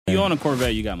You own a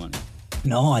Corvette, you got money.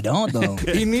 No, I don't though.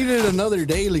 He needed another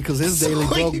daily because his daily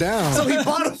broke down. So he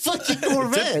bought a fucking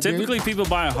Corvette. Typically, people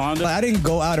buy a Honda. But I didn't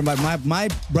go out and my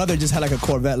brother just had like a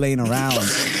Corvette laying around.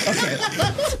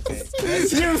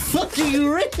 You're fucking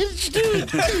rich,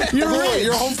 dude. You're rich.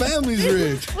 Your whole family's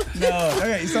rich. No,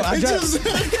 okay, so I just.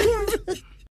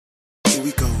 Here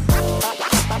we go.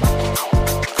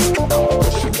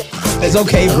 It's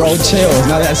okay, bro. Chill. It's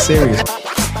not that serious.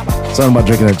 Something about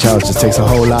drinking a challenge just takes a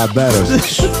whole lot better.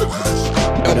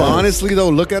 But honestly, though,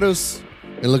 look at us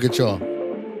and look at y'all.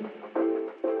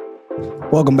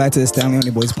 Welcome back to the Stanley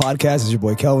Only Boys podcast. It's your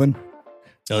boy Kelvin.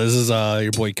 So this is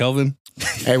your boy Kelvin.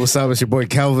 Hey, what's up? It's your boy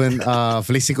Kelvin.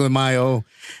 Feliz Cinco de Mayo,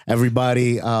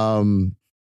 everybody. Man,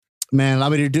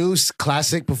 let me introduce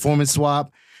Classic Performance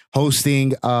Swap hosting.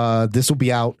 This will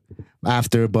be out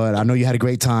after, but I know you had a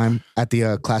great time at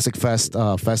the Classic Fest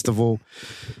festival.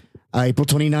 April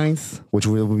 29th, which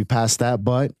will be past that,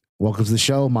 but welcome to the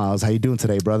show, Miles. How you doing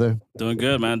today, brother? Doing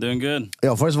good, man. Doing good.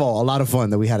 Yo, first of all, a lot of fun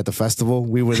that we had at the festival.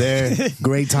 We were there.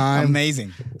 Great time.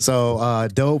 Amazing. So,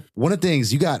 dope. One of the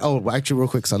things you got, actually, real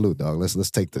quick, salute, dog.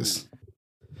 Let's take this.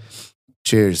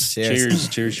 Cheers. Cheers.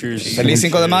 Cheers. Feliz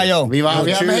Cinco de Mayo. Viva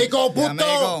Cheers. Mexico, Viva puto.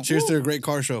 Mexico. Cheers to a great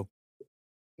car show.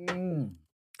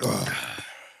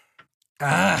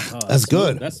 That's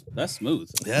good. That's smooth.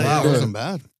 Yeah, Wow. it wasn't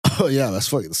bad. Oh, yeah, that's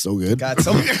fucking so good. God,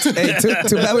 so hey,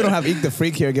 too bad we don't have Eek the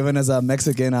Freak here giving us a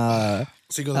Mexican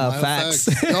Cinco de Mayo facts.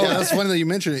 Oh, that's funny that you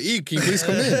mentioned it. E, can you please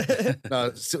come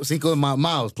in? Cinco de Mayo,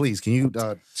 Miles, please, can you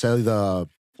tell the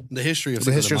history of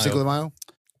history of Cinco de Mayo?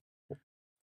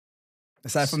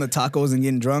 aside from the tacos and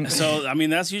getting drunk. So, I mean,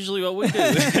 that's usually what we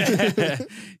do.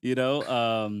 You know,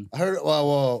 I heard,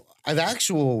 the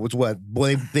actual was what?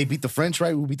 Boy, they beat the French,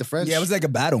 right? Who beat the French? Yeah, it was like a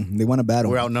battle. They won a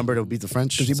battle. We're outnumbered to beat the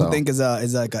French. Because people so. think it's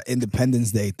like an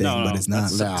Independence Day thing, no, but it's not.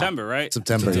 that's September, right?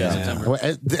 September, yeah. September. Well,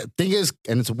 the thing is,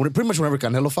 and it's pretty much whenever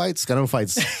Canelo fights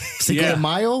Cinco de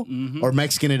Mayo or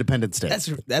Mexican Independence Day.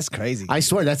 That's crazy. I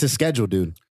swear, that's his schedule,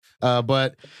 dude.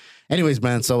 But anyways,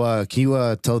 man, so can you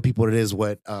tell the people what it is,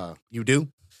 what you do?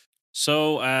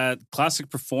 So at Classic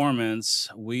Performance,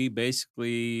 we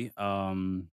basically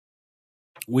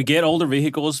we get older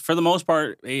vehicles. For the most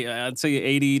part, I'd say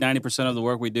 80, 90% of the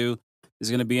work we do is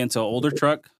going to be into an older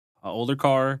truck, an older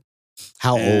car.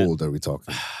 How old are we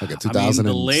talking? Like a 2006? I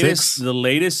mean, the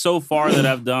latest so far that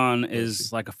I've done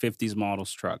is like a 50s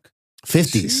models truck.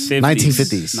 50s.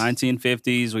 1950s.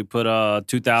 1950s. We put a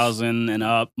 2000 and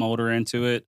up motor into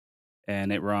it,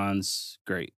 and it runs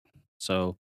great.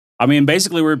 So, I mean,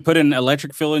 basically, we're putting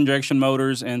electric fuel injection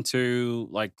motors into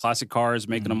like classic cars,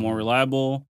 making them more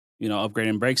reliable, you know,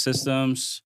 upgrading brake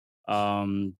systems,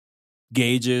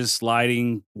 gauges,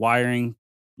 lighting, wiring,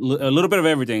 a little bit of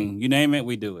everything. You name it,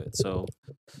 we do it. So,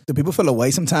 do people feel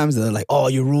away sometimes? They're like, oh,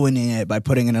 you're ruining it by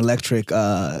putting an electric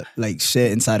like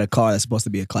shit inside a car that's supposed to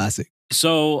be a classic.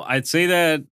 So I'd say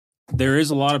that there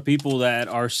is a lot of people that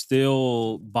are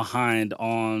still behind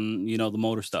on, you know, the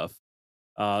motor stuff.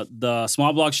 The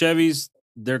small block Chevys,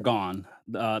 they're gone.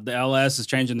 The LS is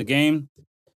changing the game.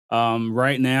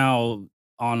 Right now,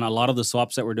 on a lot of the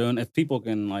swaps that we're doing, if people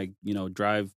can, like, you know,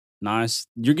 drive nice,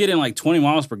 you're getting like 20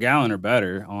 miles per gallon or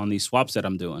better on these swaps that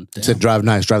I'm doing. It said drive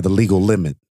nice, drive the legal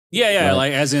limit. Yeah, right.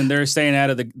 like as in they're staying out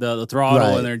of the throttle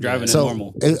Right. and they're driving it So,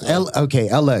 normal. okay,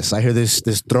 LS. I hear this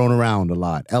thrown around a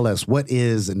lot. LS. What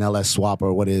is an LS swap,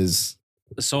 or what is?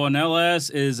 So an LS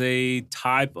is a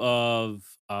type of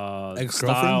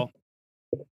style.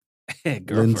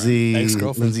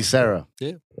 Lindsay Sarah.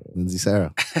 Yeah. Lindsay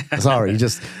Sarah. Sorry,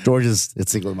 it's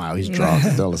Cinco de Mayo. He's drunk.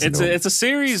 Don't listen to him. It's a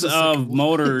series of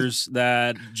motors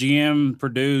that GM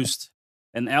produced.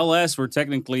 And LS were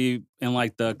technically in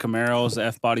like the Camaros, the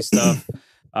F-body stuff.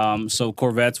 So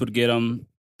Corvettes would get them.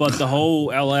 But the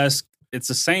whole LS, it's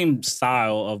the same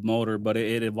style of motor, but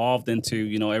it evolved into,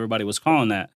 you know, everybody was calling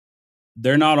that.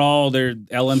 They're not all, they're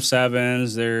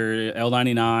LM7s, they're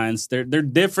L99s. They're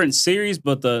different series,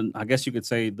 but I guess you could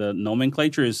say the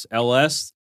nomenclature is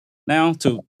LS now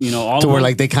to, you know, all to of where them.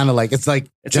 like they kind of like, it's like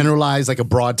generalized, like a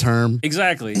broad term.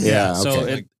 Exactly. Yeah. So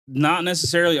Okay. not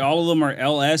necessarily all of them are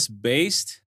LS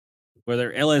based, where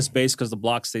they're LS based because the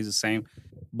block stays the same,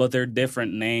 but they're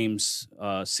different names,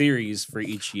 series for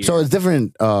each year. So it's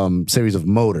different series of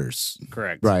motors.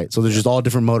 Correct. Right. So they're just all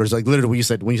different motors. Like literally when you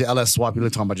say LS swap, you're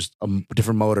talking about just a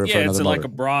different motor for Yeah, another it's motor. like a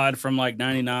broad from like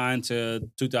 99 to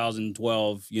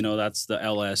 2012, you know, that's the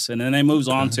LS. And then it moves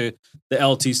on to the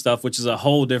LT stuff, which is a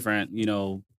whole different, you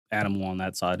know, animal on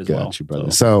that side as well. Got you,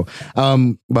 brother. So,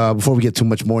 before we get too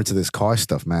much more into this car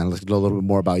stuff, man, let's know a little bit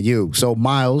more about you. So,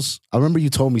 Miles, I remember you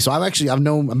told me. So, I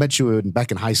met you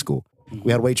back in high school.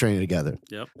 We had weight training together.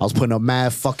 Yep. I was putting up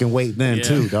mad fucking weight then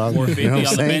too, dog. 450 You know what I'm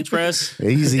on the saying? bench press.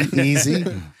 Easy.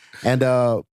 And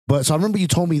but so I remember you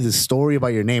told me this story about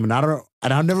your name, and I don't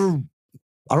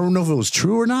know if it was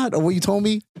true or not, or what you told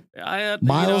me.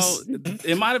 Miles?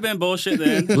 It might have been bullshit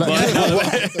then. but,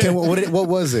 what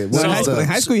was it? What in was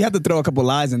high school, you have to throw a couple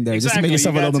lies in there just to Exactly, make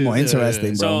yourself a you little got bit more to.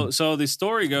 interesting, bro. So the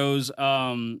story goes,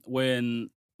 when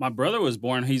my brother was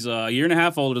born, he's a year and a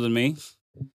half older than me.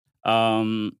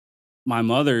 My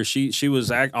mother, she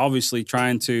was obviously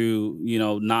trying to,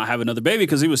 not have another baby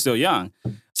because he was still young.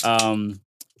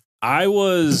 I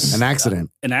was an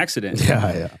accident.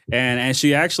 Yeah. And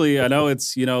she actually, I know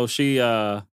it's,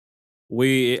 I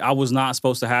was not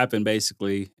supposed to happen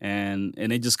basically. And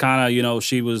it just kind of,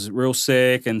 she was real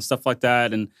sick and stuff like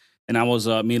that. And I was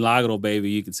a milagro baby,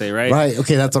 you could say, right? Right.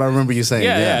 Okay. That's what I remember you saying.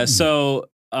 Yeah. So,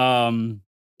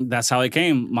 that's how it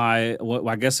came. I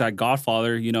guess my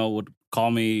godfather, would call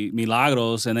me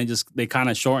Milagros, and they kind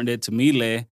of shortened it to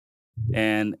Mile.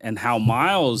 And how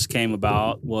Miles came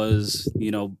about was,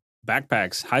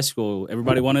 backpacks, high school.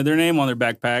 Everybody wanted their name on their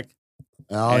backpack.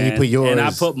 Oh, you put yours. And I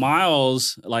put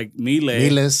Miles like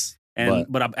Miles.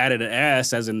 But I've added an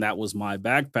S as in that was my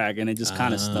backpack, and it just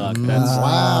kind of stuck.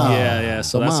 Wow. Yeah.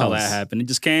 So that's how Miles. that happened. It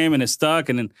just came and it stuck,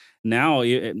 and then now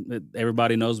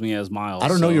everybody knows me as Miles. I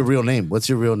don't know your real name. What's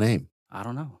your real name? I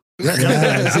don't know. Write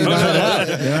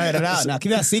it out. Now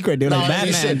keep that secret, dude. Like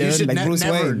Batman, dude. Like Bruce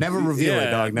Wayne. Never reveal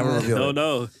it, dog. Never reveal it.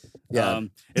 No. Yeah.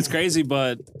 It's crazy,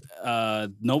 but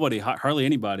hardly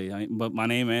anybody. But my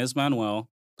name is Manuel.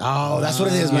 Oh, that's what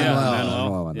it is,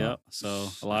 Manuel. Yeah. So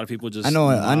a lot of people just I know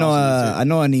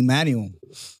an Emmanuel.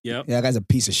 Yep. Yeah, that guy's a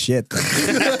piece of shit.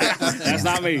 That's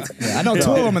not me. Yeah, I know two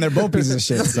of them, and they're both pieces of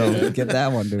shit. So get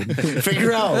that one, dude.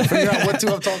 Figure out what two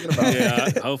I'm talking about.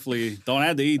 Yeah. Hopefully, don't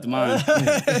have to eat mine.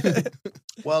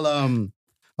 Well,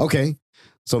 okay.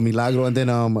 So Milagro, and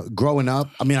then growing up,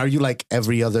 I mean, are you like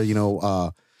every other,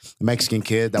 Mexican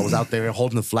kid that was out there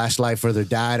holding the flashlight for their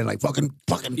dad and like fucking.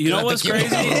 You know what's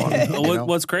crazy?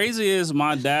 What's crazy is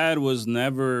my dad was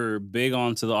never big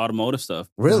onto the automotive stuff.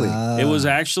 Really? It was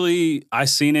actually, I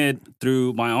seen it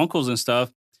through my uncles and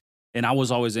stuff, and I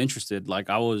was always interested.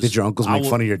 Like I was. Did your uncles make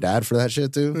fun of your dad for that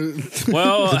shit too?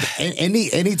 Well,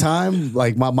 any time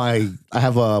like I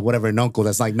have an uncle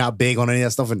that's like not big on any of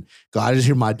that stuff, and God, I just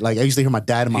hear I used to hear my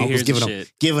dad and my uncles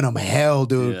giving him hell,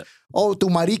 dude. Yeah. Oh, tu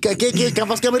marica, ¿qué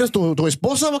vas a cambiar esto? Tu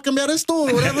esposa va a cambiar esto?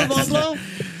 Whatever, blah, blah.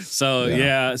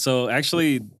 So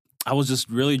actually, I was just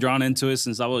really drawn into it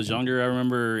since I was younger. I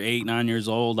remember 8, 9 years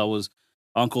old. I was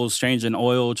uncles changing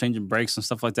oil, changing brakes and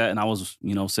stuff like that. And I was,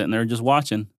 sitting there just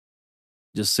watching,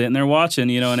 and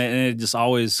it just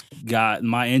always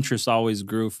my interest always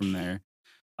grew from there.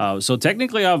 So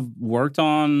technically I've worked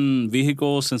on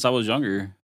vehicles since I was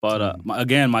younger, but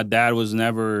again, my dad was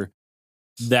never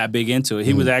that big into it.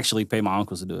 He would actually pay my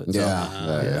uncles to do it. So,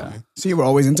 Yeah. So you were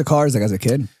always into cars, like as a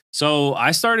kid? So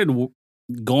I started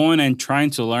going and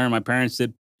trying to learn. My parents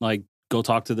did go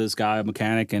talk to this guy, a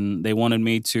mechanic, and they wanted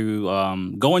me to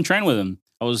go and train with him.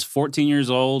 I was 14 years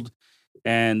old,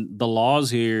 and the laws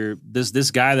here,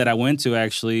 this guy that I went to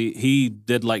actually, he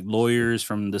did lawyers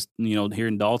from this, here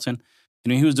in Dalton.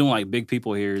 He was doing big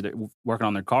people here that working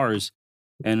on their cars,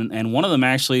 and one of them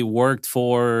actually worked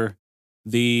for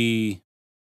the.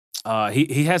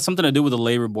 He had something to do with the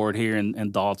labor board here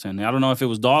in Dalton. I don't know if it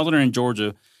was Dalton or in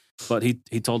Georgia, but he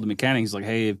told the mechanic, he's like,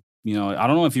 hey, I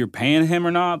don't know if you're paying him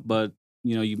or not, but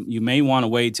you may want to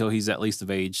wait till he's at least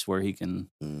of age where he can.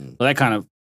 Well, that kind of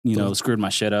screwed my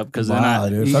shit up because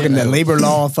fucking that labor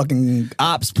law, fucking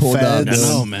ops pulled up. I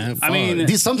know, man. I mean,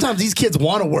 sometimes these kids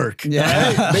want to work.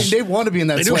 Yeah, they want to be in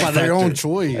that. They do it by their own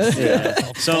choice.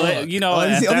 Yeah. So all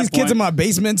these kids in my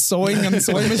basement sewing on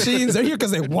sewing machines, they're here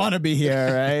because they want to be here,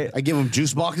 right? I give them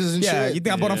juice boxes and shit. Yeah, you think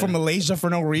I bought them from Malaysia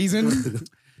for no reason?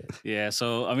 Yeah,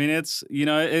 so I mean, it's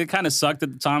it kind of sucked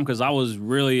at the time because I was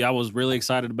really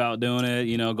excited about doing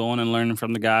it. Going and learning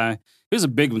from the guy. He was a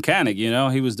big mechanic.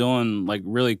 He was doing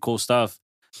really cool stuff,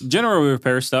 general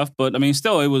repair stuff. But I mean,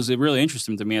 still, it was really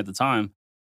interesting to me at the time.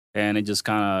 And it just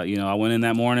kind of, I went in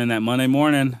that Monday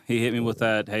morning. He hit me with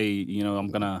that, hey, I'm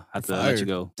gonna have to let you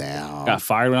go. Damn, got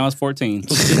fired when I was 14.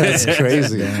 That's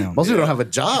crazy. Most people don't have a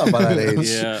job by that age.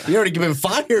 Yeah, you already been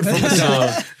fired from a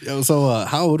job. So,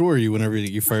 how old were you whenever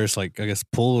you first,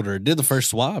 pulled or did the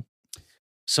first swap?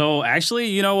 So actually,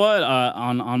 you know what?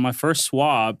 On my first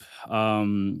swap,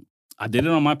 I did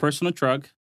it on my personal truck.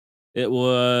 It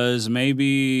was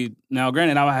maybe, now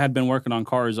granted, I had been working on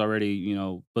cars already,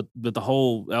 but the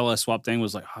whole LS swap thing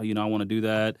was like, oh, I want to do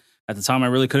that. At the time, I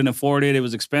really couldn't afford it. It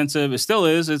was expensive. It still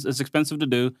is. It's expensive to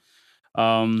do.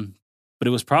 But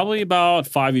it was probably about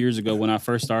 5 years ago when I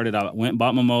first started. I went and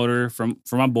bought my motor for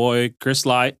my boy Chris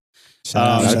Light.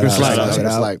 Shout out, Chris Light. shout Chris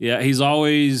out. Light. Yeah, he's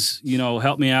always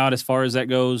helped me out as far as that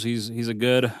goes. He's a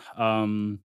good how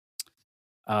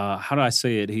do I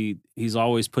say it? He's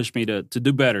always pushed me to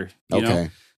do better. You know?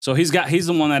 So he's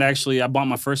the one that actually I bought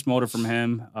my first motor from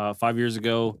him 5 years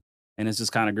ago, and it's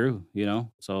just kind of grew.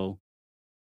 So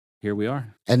here we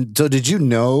are. And so did you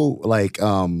know, like,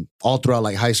 all throughout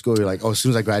like high school, you're like, oh, as soon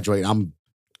as I graduate, I'm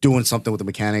doing something with the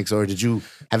mechanics, or did you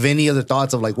have any other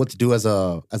thoughts of like what to do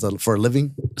for a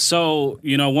living? So,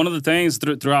 one of the things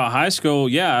throughout high school,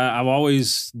 I've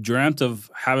always dreamt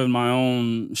of having my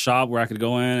own shop where I could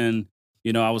go in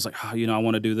and, I was like, I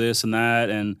want to do this and that.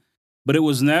 But it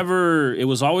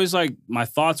was always like my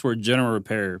thoughts were general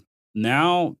repair.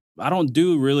 Now I don't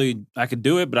do really, I could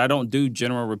do it, but I don't do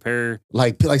general repair.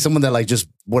 Like someone that like just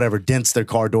whatever dents their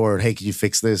car door. Hey, can you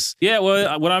fix this? Yeah,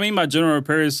 well, what I mean by general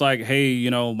repair is like, hey,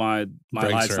 my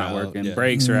light's not working,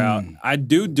 brakes are out. I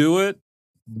do it,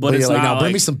 but it's like, not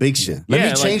bring me some big shit.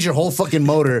 Let me change your whole fucking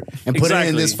motor and put it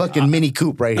in this fucking mini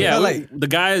coupe right here. Yeah, like the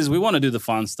guys, we want to do the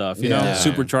fun stuff,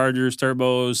 superchargers,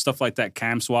 turbos, stuff like that,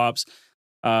 cam swaps.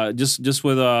 Just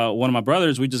with one of my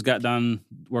brothers, we just got done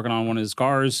working on one of his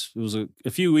cars. It was a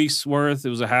few weeks worth. It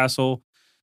was a hassle,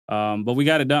 but we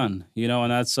got it done.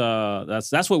 And that's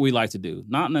what we like to do.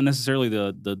 Not necessarily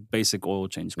the basic oil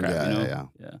change crap. Yeah.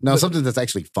 No, something that's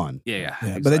actually fun. Yeah.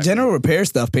 Exactly. But the general repair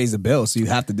stuff pays the bill, so you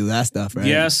have to do that stuff, right?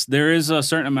 Yes, there is a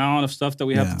certain amount of stuff that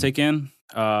we have to take in.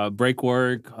 Brake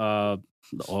work, the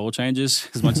oil changes,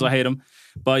 as much as I hate them.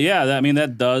 But yeah,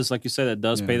 that does, like you said, that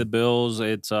does pay the bills.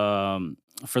 It's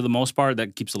for the most part,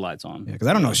 that keeps the lights on. Yeah, because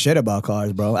I don't know shit about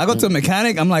cars, bro. I go to a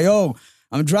mechanic, I'm like, yo,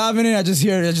 I'm driving it. I just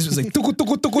was like, tuku,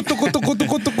 tuku, tuku, tuku, tuku,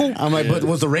 tuku, tuku. I'm like, but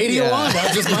was the radio on?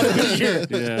 That just might have been here.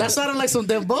 Yeah. That sounded like some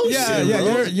damn bullshit.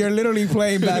 Yeah. You're literally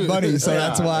playing Bad Bunny, so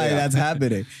that's why that's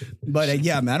happening. But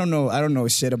man, I don't know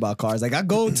shit about cars. Like I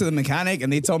go to the mechanic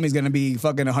and they told me it's gonna be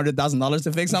fucking $100,000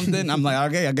 to fix something. I'm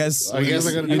like, okay, I guess I guess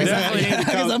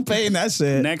I'm paying that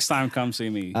shit. Next time, come see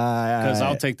me because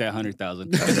I'll take that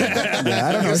 $100,000. Yeah,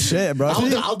 I don't know shit, bro.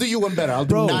 I'll do you one better. I'll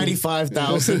do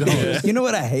 $95,000. You know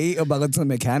what I hate about going to the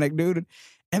mechanic, dude?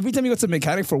 Every time you go to the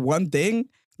mechanic for one thing,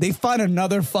 they find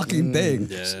another fucking thing.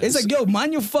 Yes. It's like, yo,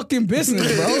 mind your fucking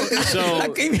business, bro. So I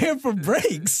came here for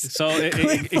brakes. So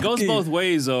it goes both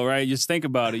ways, though, right? Just think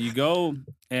about it. You go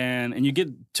and you get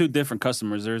two different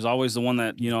customers. There's always the one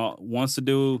that wants to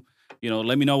do,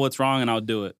 let me know what's wrong and I'll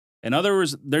do it. In other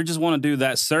words, they just want to do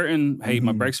that certain, hey,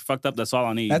 my brakes are fucked up, that's all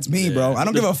I need. That's me, bro. I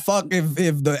don't give a fuck if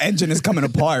the engine is coming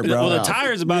apart, bro. Well, the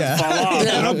tire's about to fall off.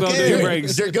 Yeah, I'm going to do your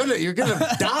brakes. You're gonna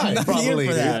die. I'm not probably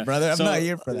here for that, brother. I'm not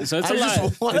here for that. So it's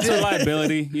a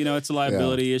liability. It's a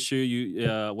liability issue.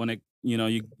 You when it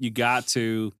you got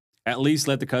to at least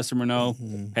let the customer know,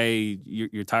 hey,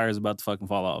 your tire is about to fucking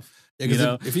fall off.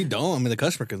 Yeah, if you don't, the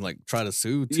customer can like try to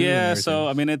sue too. Yeah, so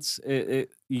it's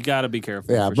you got to be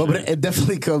careful. Yeah, but sure. it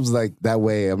definitely comes like that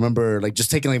way. I remember like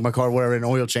just taking like my car, whatever, an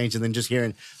oil change, and then just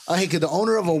hearing, hey, could the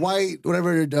owner of a white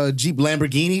whatever Jeep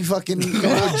Lamborghini fucking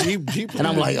Jeep, and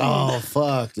I'm like, oh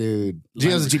fuck, dude,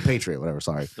 it was a Jeep Patriot, whatever.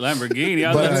 Sorry, Lamborghini.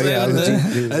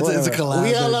 It's a collab.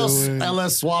 We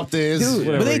LS swapped this, dude.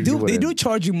 But they do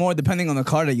charge you more depending on the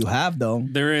car that you have, though.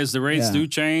 There is the rates do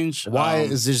change. Why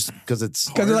is this? Because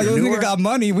they're like, this nigga got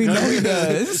money. We know he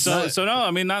does. So no,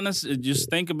 not necessarily. Just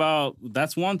think about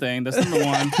that's one thing. That's number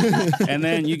one. And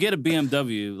then you get a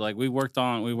BMW. Like we worked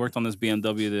on this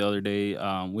BMW the other day.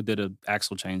 We did an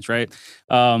axle change, right?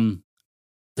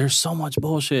 There's so much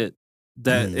bullshit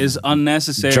that is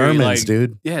unnecessary. Germans,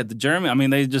 dude. Yeah, the German.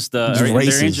 They just their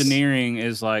engineering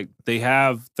is like they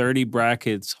have 30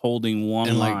 brackets holding one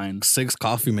and line, like 6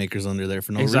 coffee makers under there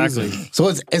for no exactly. reason. So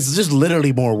it's just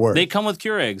literally more work. They come with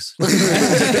Keurigs.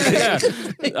 Yeah,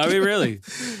 really.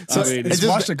 So it's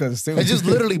swastikas too. It's just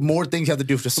literally more things you have to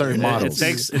do for certain models.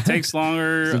 It takes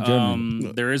longer.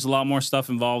 There is a lot more stuff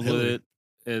involved with it.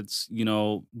 It's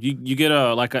you get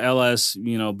a LS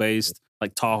based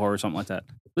like Tahoe or something like that.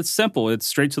 It's simple. It's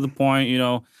straight to the point.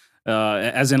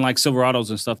 As in like Silverados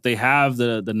and stuff. They have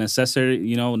the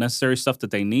necessary stuff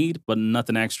that they need, but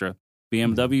nothing extra.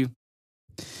 BMW,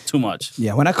 too much.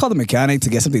 Yeah, when I call the mechanic to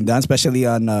get something done, especially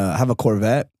on I have a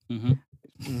Corvette.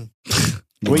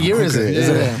 What year is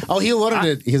it? Oh, he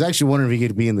wanted it. He's actually wondering if he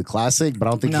could be in the classic, but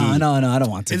I don't think No, I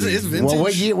don't want to. It's vintage. Well,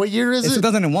 what year is it's it?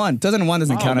 2001. 2001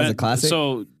 doesn't count as a classic.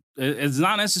 So it's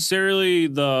not necessarily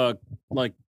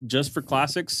just for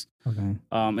classics. Okay.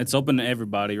 It's open to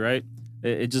everybody, right?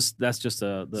 That's just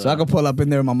So I could pull up in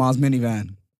there with my mom's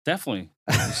minivan. Definitely.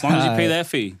 As long as you pay that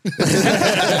fee.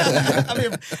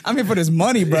 I'm here for this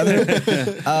money, brother.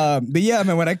 But yeah,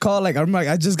 man, when I call, like, I remember, like,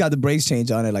 I just got the brakes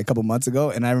changed on it like a couple months ago,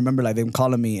 and I remember like them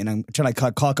calling me, and I'm trying to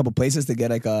like, call a couple places to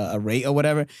get like a rate or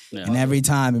whatever, and every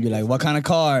time it'd be like, what kind of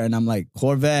car? And I'm like,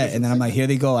 Corvette, and then I'm like, here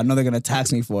they go. I know they're gonna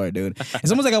tax me for it, dude.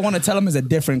 It's almost like I want to tell them it's a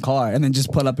different car, and then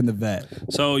just pull up in the vet.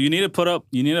 So you need to pull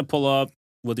up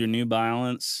with your New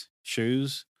Balance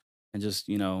shoes, and just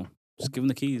just give them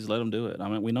the keys, let them do it. I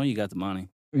mean, we know you got the money.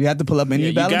 You have to pull up in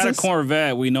New Balances? You got a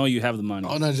Corvette. We know you have the money.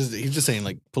 Oh, no, he's just saying,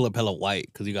 like, pull up hella white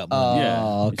because you got money.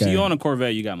 Okay. If you own a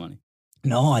Corvette, you got money.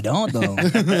 No, I don't, though.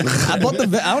 I bought the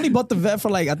vet. I only bought the vet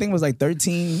for like, I think it was like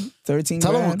 13 Tell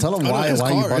grand. him why you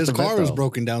bought his the car vet, was though.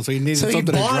 broken down, so he needed So he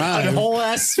something to bought drive. a whole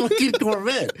ass fucking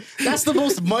Corvette. That's the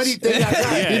most money thing I got.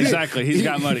 Yeah, exactly. He's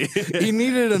got money. He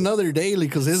needed another daily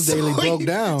because his daily broke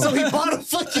down. So he bought a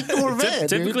fucking Corvette.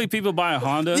 Typically, people buy a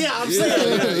Honda. Yeah, I'm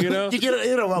saying. You get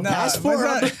a passport.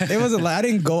 It wasn't. I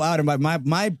didn't go out and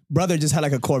my brother just had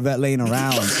like a Corvette laying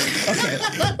around.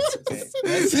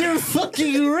 You're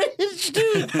fucking rich,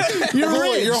 dude. You're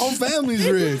rich. Your whole family's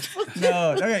rich.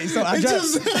 No, okay. So I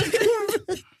just.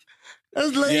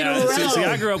 That's laying Yeah, around. see,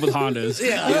 I grew up with Hondas.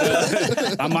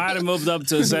 Yeah. I might have moved up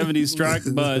to a 70s truck,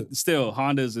 but still,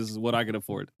 Hondas is what I could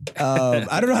afford. I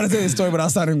don't know how to tell this story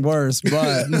without sounding worse,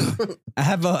 but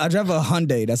I drive a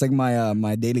Hyundai. That's like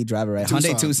my daily driver, right?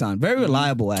 Tucson. Hyundai Tucson, very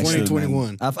reliable actually.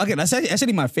 2021. That's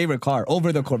actually my favorite car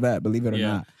over the Corvette, believe it or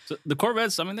not. So the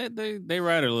Corvettes, I mean, they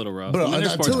ride a little rough. Bro, I mean, they're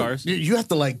sports until- cars. You have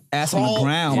to like Ass on the crawl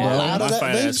ground, bro. out My of that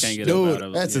fat ass bitch. can't get Dude, up out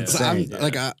of it. that's Yeah. insane.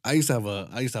 Like I used to have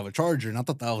a Charger, and I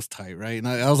thought that was tight, right? And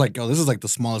I was like, yo, this is like the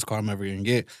smallest car I'm ever gonna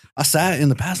get. I sat in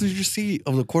the passenger seat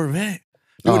of the Corvette.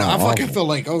 Dude, I fucking felt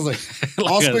like I was like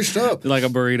all Like a- squished up. Like a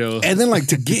burrito. And then like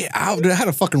to get out, dude, I had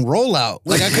a fucking roll out.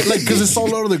 Like I could because it's so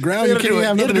low to the ground, you can't even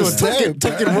have nothing to step.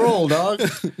 tuck and roll, dog.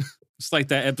 It's like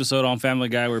that episode on Family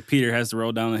Guy where Peter has to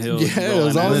roll down the hill. Yeah,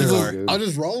 rolling I out was of the just, car. dude. I was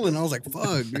just rolling. I was like,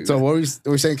 fuck, dude. So what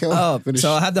were we saying, Kel? Oh, Finish.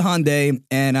 so I had the Hyundai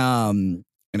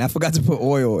and I forgot to put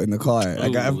oil in the car.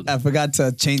 Like Ooh. I forgot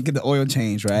to get the oil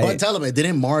change, right? But tell him it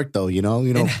didn't mark though. You know.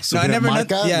 No, I never.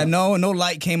 marca. No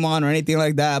light came on or anything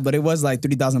like that. But it was like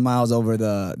 3,000 miles over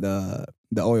the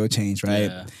oil change, right?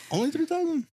 Yeah. Only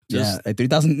 3,000? Yeah, like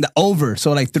 3,000 over.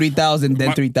 So like 3,000,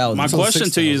 then 3,000. My So question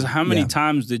to you is 6,000. how many Yeah.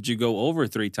 times did you go over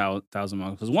 3,000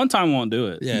 miles? Because one time won't do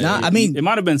it. Yeah. Nah, I mean, It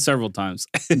might have been several times.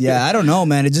 yeah, I don't know,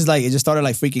 man. It just started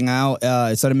like freaking out.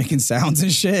 It started making sounds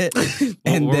and shit.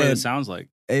 And what then it sounds like.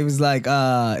 it was like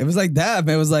that,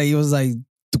 man. It was like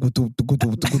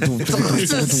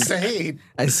It's insane.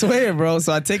 I swear, bro.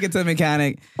 So I take it to the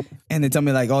mechanic, and they tell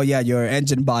me like, "Oh yeah, your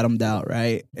engine bottomed out,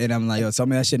 right?" And I'm like, "Yo, tell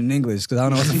me that shit in English, because I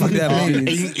don't know what the fuck that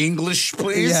means." English,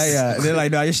 please. Yeah. They're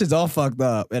like, "No, your shit's all fucked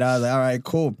up." And I was like, "All right,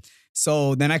 cool."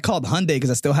 So then I called Hyundai because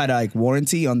I still had like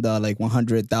warranty on the like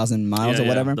 100,000 miles or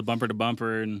whatever. The bumper to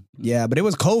bumper. And Yeah, but it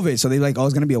was COVID, so they like, oh,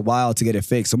 it's gonna be a while to get it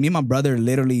fixed. So me and my brother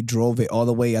literally drove it all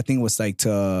the way. I think it was like to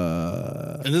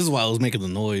And this is why I was making the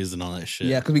noise and all that shit.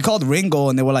 yeah, because we called Ringo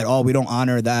and they were like, oh, we don't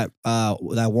honor that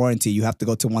warranty. You have to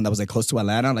go to one that was like close to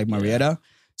Atlanta, like Marietta.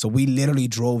 So we literally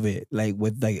drove it like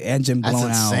with like engine That's blown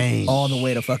insane. out all the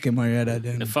way to fucking Marietta.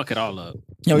 they Dude. fuck it all up.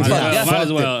 Yeah, we Might fucked- as well- might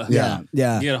as well.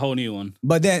 Yeah. Get a whole new one.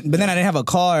 But then I didn't have a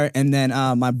car, and then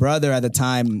my brother at the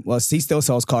time, well, he still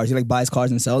sells cars. He like buys cars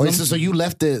and sells Wait, them so you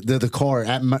left the car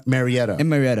at Marietta, in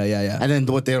Marietta. Yeah. and then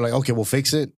what they're like, okay, we'll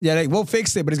fix it. Yeah, like, we'll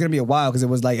fix it, but it's gonna be a while because it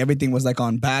was like everything was like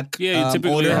on back. Yeah, you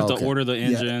typically order. have to Okay. order the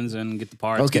engines and get the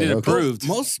parts. Okay, get it okay. approved.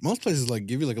 Most places like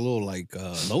give you like a little like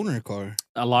loaner car.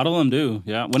 A lot of them do.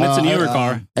 Yeah, when it's a newer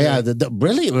car. Yeah,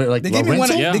 really, like They gave me one.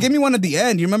 rental? Yeah. They gave me one at the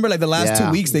end. You remember, like the last Yeah.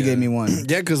 2 weeks, they gave me one.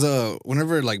 Yeah, because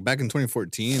whenever like back in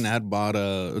 2014, I had bought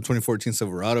a 2014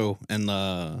 Silverado, and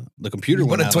the computer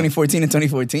What went a out. 2014 and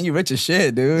 2014. You rich as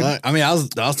shit, dude. I mean, I was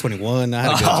 21. I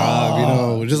had a good job, you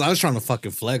know. Just I was trying to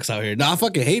fucking flex out here. No, I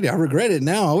fucking hate it. I regret it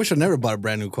now. I wish I never bought a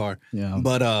brand new car. Yeah.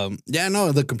 But yeah,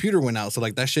 no, the computer went out, so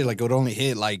like that shit, like it would only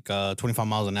hit like 25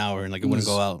 miles an hour, and like it wouldn't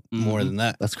go out more than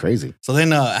that. That's crazy. So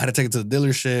then I had to take it to the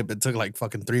dealership. It took like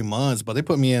fucking 3 months, but they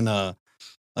put me in an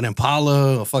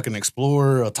Impala, a fucking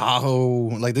Explorer, a Tahoe.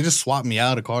 Like they just swapped me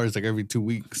out of cars like every 2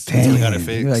 weeks until I got it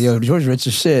fixed. You're like, yo, George rich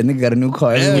as shit. Nigga got a new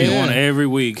car. Yeah, every Get week. yeah. one every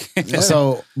week.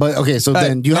 So, but okay, so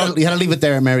then you had to leave it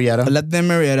there at Marietta. I left them in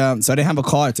Marietta, so I didn't have a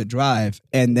car to drive.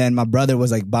 And then my brother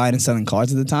was like buying and selling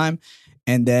cars at the time.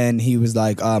 And then he was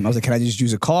like, I was like, can I just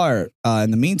use a car?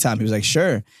 In the meantime, he was like,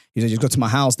 sure. He said, just go to my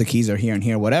house. The keys are here and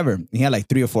here, whatever. And he had like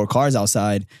 3 or 4 cars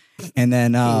outside. And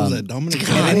then What was that, Dominic?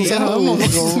 then he- Is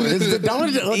the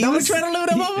Dominic trying to live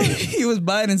that moment? he was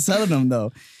buying and selling them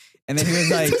though. And then he was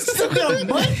like, You still got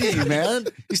money, man.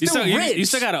 You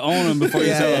still gotta own them before you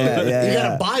Yeah, sell them. You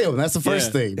gotta buy them. That's the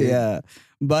first thing. Dude. yeah.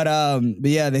 But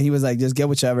yeah, then he was like, just get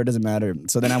whichever, it doesn't matter.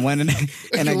 So then I went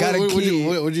and I got a key.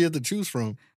 What'd you have to choose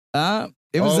from?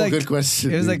 It was like good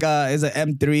question. It was like it was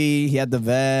an M3. He had the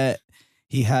vet.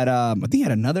 He had I think he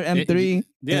had another M3.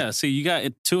 Yeah, see, you got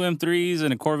 2 M3s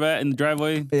and a Corvette in the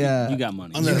driveway. Yeah. You got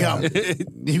money.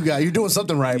 You're doing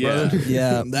something right, brother.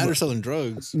 Yeah. That or selling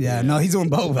drugs. Yeah, no, he's doing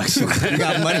both actually. He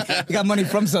got money. He got money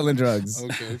from selling drugs.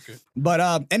 Okay.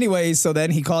 But anyways, so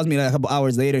then he calls me like a couple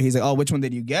hours later. He's like, "Oh, which one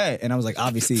did you get?" And I was like,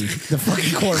 "Obviously, the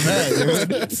fucking Corvette."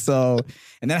 Dude. So,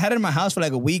 and then I had it in my house for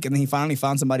like a week, and then he finally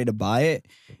found somebody to buy it,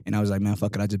 and I was like, "Man,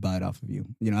 fuck it, I'll just buy it off of you.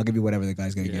 You know, I'll give you whatever the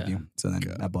guy's gonna give you." So then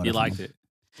I bought it. You from liked him. it.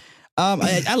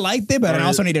 I liked it, but I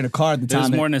also needed a car at the There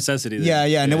time. was more necessity. Yeah,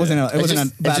 and it wasn't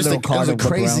a bad little car. It was to a look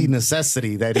crazy around.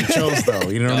 necessity that he chose, though.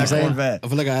 You know what I'm saying? Corvette. I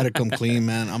feel like I had to come clean,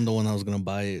 man. I'm the one that was gonna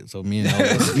buy it. So me and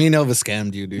Elvis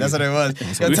scammed you, dude. That's what it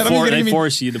was. Yo, tell him They you're gonna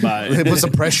force you to buy They it. put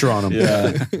some pressure on him.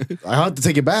 Yeah. I have to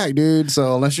take it back, dude.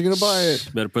 So unless you're gonna buy it,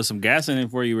 Better put some gas in it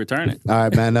before you return it. all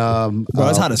right, man. Bro,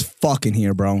 it's hot as fuck in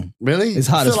here, bro. Really? It's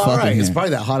hot I as feel fuck all in right. It's here. probably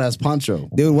that hot ass poncho.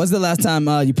 Dude, what's the last time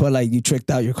you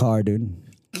tricked out your car, dude?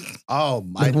 Oh,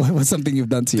 Like, what's something you've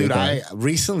done to your dude, car? I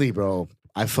recently, bro.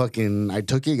 I took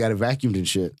it, got it vacuumed and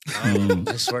shit. I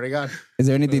swear to God. Is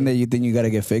there anything that you think you got to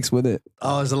get fixed with it?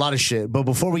 Oh, there's a lot of shit. But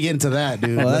before we get into that,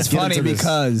 dude, Well, let's that's get funny into this.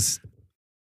 because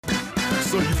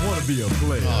So you want to be a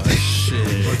player, Oh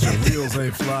shit. but your wheels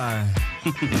ain't flying.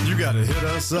 You got to hit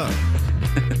us up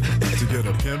to get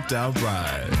a pimped out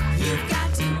ride.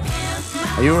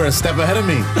 You were a step ahead of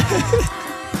me.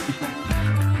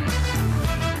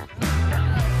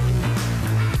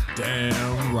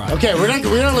 Damn right. Okay, we're not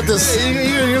let this.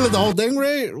 You let the whole thing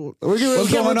right? We're What's going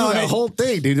going on on, that eh? whole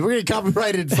thing, dude. We're getting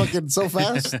copyrighted fucking so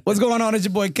fast. what's going on? It's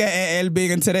your boy Kat and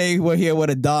Big, and today we're here with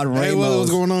a Don Hey, Ramos.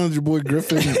 what's going on with your boy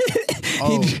Griffin?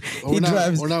 he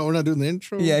drives. We're not doing the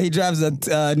intro. Yeah, he drives a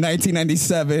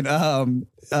 1997.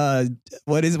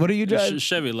 What do you drive?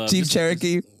 Chevy Love. Jeep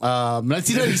Cherokee.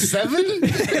 1997.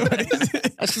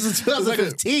 That's just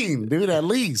 2015, dude. At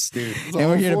least, dude. And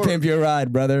we're here to pimp your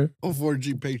ride, brother. 04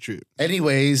 Jeep Patriot.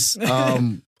 Anyways,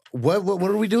 what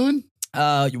are we doing?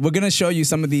 We're gonna show you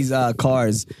some of these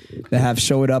cars that have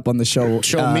showed up on the show.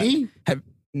 Show me?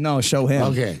 Show him.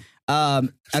 Okay. I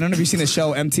don't know if you've seen the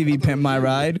show MTV Pimp My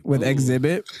Ride with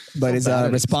Exhibit, but it's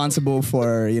responsible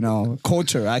for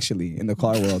culture actually in the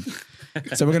car world.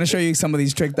 So we're gonna show you some of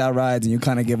these tricked out rides, and you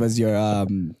kind of give us your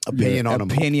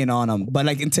Opinion on them. But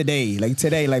like today,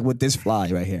 with this fly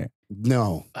right here.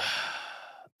 No.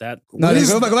 That. No,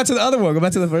 go back to the other one. Go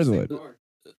back to the first one.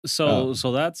 So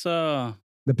that's The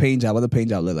paint job. What the paint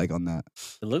job look like on that?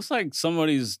 It looks like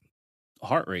somebody's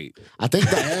heart rate. I think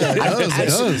that it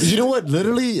does. You know what?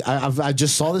 Literally, I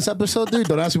just saw this episode, dude.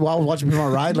 Don't ask me why I was watching me on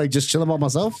a ride, like just chilling by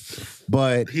myself.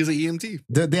 But He's an EMT.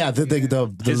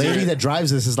 the lady that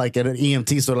drives this is like an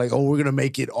EMT. So like, we're gonna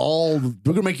make your whole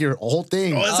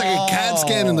thing. Oh, it's like a CAT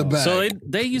scan in the back. So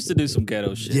they used to do some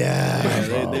ghetto shit. Yeah,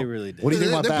 bro. they really did. What do you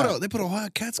think about that? They put a whole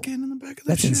CAT scan in the back of that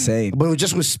That's shit. insane. But it was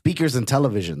just with speakers and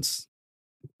televisions.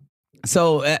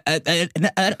 So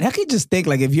I could just think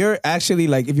like if you're actually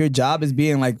like if your job is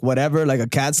being like whatever like a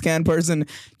CAT scan person,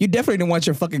 you definitely don't want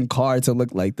your fucking car to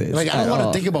look like this. Like I don't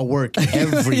want to think about work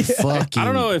every fucking. I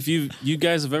don't know if you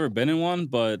guys have ever been in one,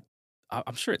 but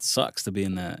I'm sure it sucks to be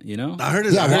in that. You know. I heard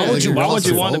it. Yeah, why would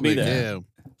you want to be there? Yeah.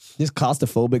 just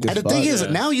claustrophobic as And the fuck. thing is,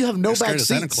 Yeah. now you have no You're scared back of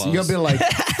Santa seats. Claus. You're gonna be like,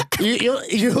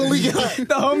 you only got. the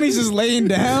homie's just laying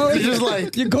down. They're just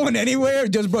like- you're going anywhere,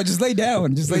 just lay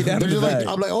down. Just lay down. They're in the just like, back.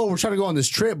 I'm like, we're trying to go on this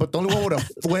trip, but the only one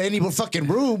with any fucking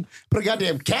room put a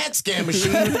goddamn CAT scan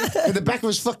machine in the back of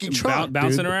his fucking truck,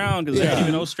 Bouncing dude. around because there ain't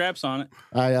even no straps on it.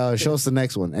 All right, show us the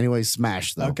next one. Anyway,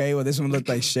 smash though. Okay, well this one looked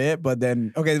like shit, but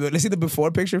then but let's see the before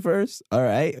picture first. All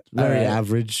right, Very all right.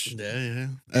 average. Yeah.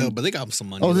 But they got some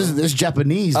money. Oh, this though. is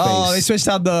Japanese. Oh, base. they switched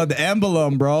out the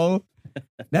emblem, bro.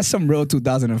 That's some real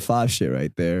 2005 shit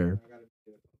right there.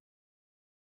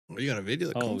 Oh, you got a video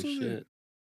that Oh comes with shit. it?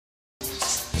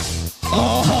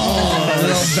 Oh,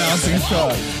 real bouncing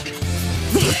truck.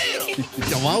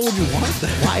 Yeah, why would you want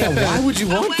that? Why would you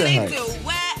want that?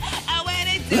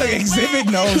 Look, Exhibit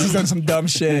knows he's done some dumb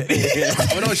shit.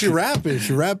 Oh no, she rapping.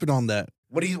 She rapping on that.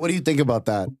 What do you think about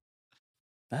that?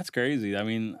 That's crazy. I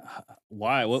mean,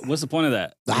 why? What's the point of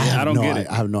that? I don't get it.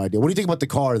 I have no idea. What do you think about the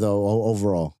car though?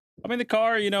 Overall, I mean, the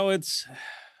car, it's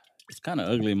kind of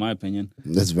ugly in my opinion.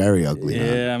 that's very ugly.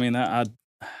 man. Yeah, I mean, I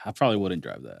probably wouldn't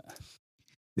drive that.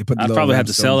 They put the I'd little probably have to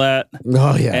lamps sell on. that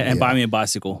Oh yeah, and buy me a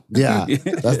bicycle. Yeah.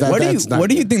 That's What not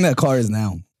do you think that car is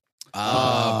now?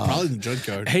 Probably the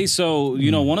junkyard. Hey, so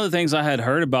one of the things I had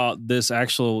heard about this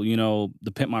actual,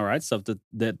 the Pimp My Ride stuff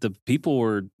that the people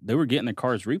were getting their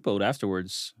cars repoed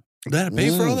afterwards. They had to pay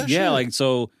for all that shit? Yeah, like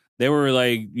so they were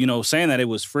like, saying that it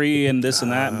was free and this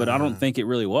and that, but I don't think it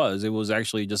really was. It was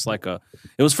actually just like it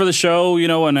was for the show,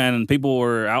 and people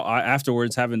were out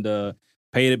afterwards having to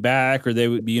pay it back, or they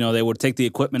would, they would take the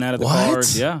equipment out of the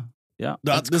cars. Yeah. Yeah.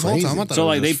 This whole time I thought so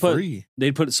it was like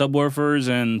they'd put subwoofers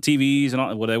and TVs and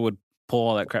all. Well, they would pull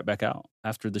all that crap back out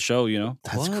after the show.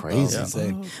 That's crazy.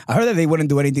 Yeah. I heard that they wouldn't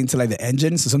do anything to like the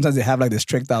engine, so sometimes they have like this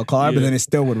tricked out car, but then it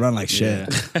still would run like shit.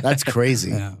 That's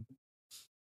crazy. Yeah.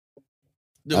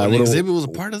 The exhibit was a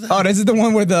part of that. Oh, this is the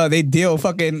one where they deal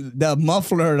fucking the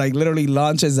muffler like literally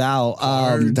launches out.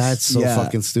 That's so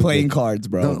fucking stupid. Playing cards,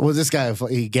 bro. What's this guy?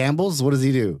 He gambles. What does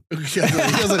he do? He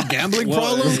has a gambling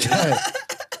problem.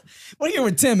 What are you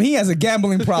with Tim? He has a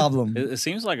gambling problem. It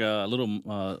seems like a little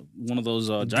one of those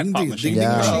jackpot machines.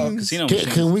 Casino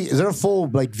machines. Can we? Is there a full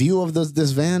like view of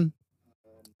this van?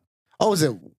 Oh, is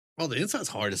it? Oh, the inside's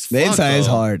hard as fuck. The inside is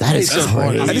hard. That is so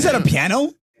hard. Have you said a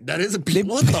piano? That is a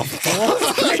piano. What the fuck?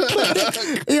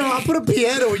 I put a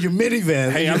piano in your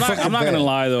minivan. Hey, I'm not gonna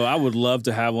lie though. I would love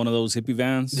to have one of those hippie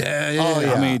vans. Yeah. Oh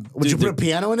yeah. I mean, would you put a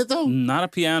piano in it though? Not a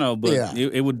piano, but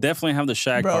it would definitely have the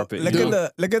shag carpet.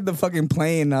 Look at the fucking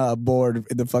playing board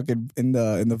in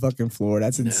the fucking floor.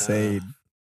 That's insane.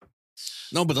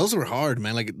 No, but those were hard,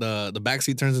 man. Like the back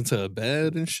seat turns into a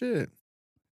bed and shit.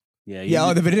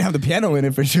 Yeah, if it didn't have the piano in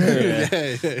it for sure.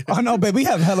 Yeah. Oh no, babe, we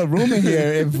have hella room in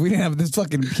here if we didn't have this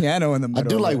fucking piano in the middle. I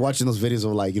do like watching those videos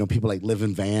of like, people like live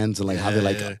in vans and like how they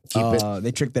like keep it.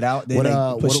 They tricked it out. They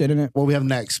put shit in it. What we have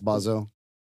next, Bazo?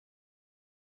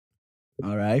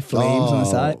 All right, flames on the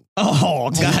side.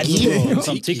 Oh, god damn.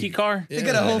 Some tiki car? They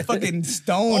got a whole fucking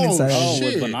stone inside. Oh,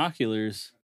 with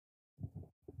binoculars.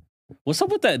 What's up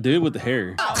with that dude with the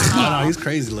hair? No, he's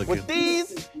crazy looking. With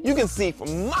these, you can see for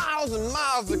miles and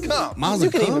miles to come. Miles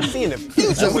you to can come? even see in the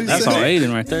future. That's all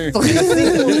Aiden right there.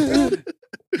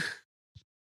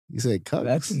 You said cut.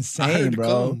 That's insane,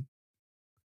 bro.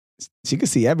 She could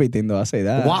see everything, though. I say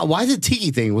that. Why the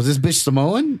tiki thing? Was this bitch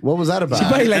Samoan? What was that about? She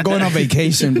probably like going on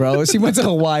vacation, bro. She went to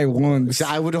Hawaii once.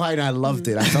 I went to Hawaii and I loved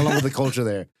it. I fell in love with the culture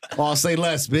there. Oh, I'll say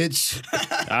less, bitch.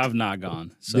 I've not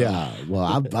gone. So. Yeah, well,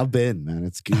 I've been, man.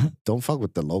 It's good. Don't fuck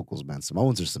with the locals, man.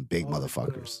 Samoans are some big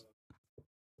motherfuckers.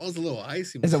 Oh, it's a little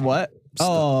icy. Is it what?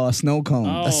 Oh, a snow cone.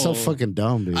 That's so fucking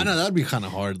dumb, dude. I know that'd be kind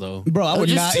of hard though. Bro, I would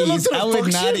not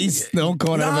eat snow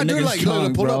cone out of a dude, nigga's like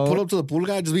trunk, pull bro. up to the pool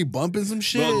guy, just be bumping some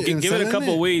shit. Bro, and give it a set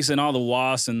couple in weeks and all the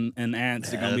wasps and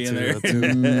ants are going to be in there.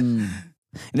 And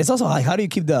it's also like, how do you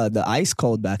keep the ice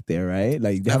cold back there, right?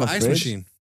 Like, they have a ice fridge? machine.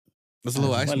 That's a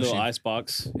little ice machine. Little ice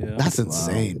box. Yeah. That's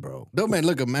insane, bro. No, man,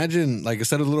 look, imagine, like,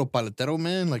 instead of a little paletero,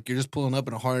 man, like, you're just pulling up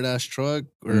in a hard-ass truck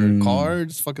or car,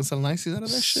 just fucking selling ices out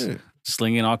of that shit.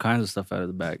 Slinging all kinds of stuff out of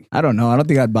the back. I don't know. I don't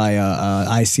think I'd buy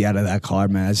icy out of that car,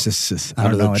 man. It's just I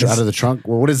don't know. Out of the trunk?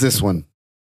 Well, what is this one?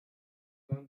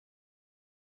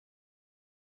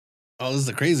 Oh, this is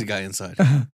the crazy guy inside.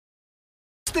 This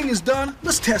thing is done.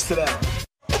 Let's test it out.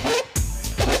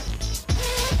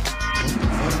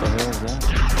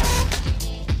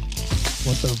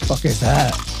 What the fuck is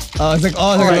that? Oh, it's like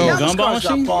a little gumball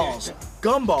machine?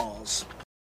 Gumballs.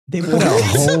 They put a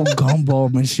whole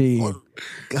gumball machine.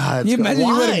 God, You imagine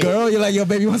you with why? a girl, you're like, yo,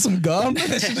 baby, you want some gum? And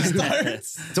then she just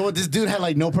starts. So this dude had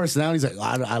like no personality. He's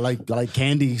like, I like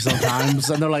candy sometimes,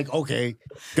 and they're like, okay,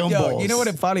 gumballs. Yo, you know what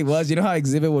it probably was? You know how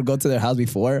Exhibit would go to their house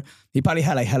before? He probably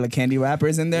had like hella candy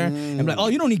wrappers in there. And be like, oh,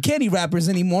 you don't need candy wrappers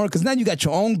anymore because now you got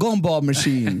your own gumball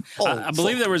machine. I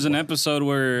believe there was an episode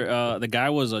where the guy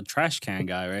was a trash can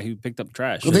guy, right? He picked up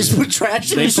trash. They just put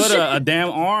trash in They his put shit? a damn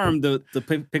arm to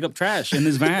pick up trash in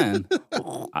his van.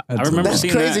 I remember That's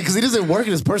seeing crazy that. because he doesn't work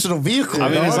in his personal vehicle. I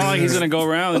mean, it's dog. not like he's gonna go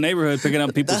around the neighborhood picking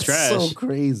up people's That's trash. so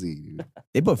crazy, dude.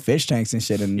 They put fish tanks and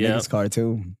shit in Yeah. niggas' car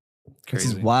too. This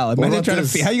is Crazy. wild. What Imagine about trying to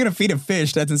this? feed. How you gonna feed a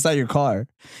fish that's inside your car?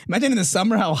 Imagine in the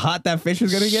summer how hot that fish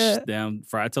is gonna get. Damn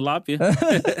fried tilapia.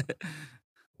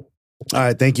 All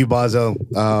right, thank you, Bazo.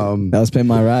 That was Pin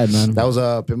My Ride, man. That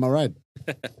was Pin My Ride.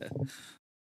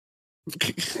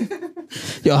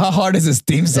 Yo, how hard is this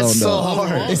theme song? It's so though?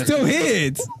 hard. It still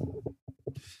hits.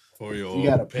 For your You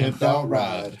got a pimped out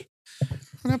ride.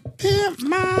 Pimp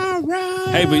my ride.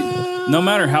 Hey, but no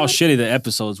matter how shitty the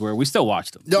episodes were, we still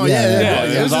watched them. Oh Yeah,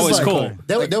 it was just always cool.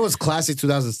 That was classic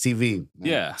 2000s TV.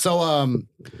 man. Yeah.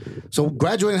 So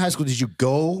graduating high school, did you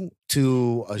go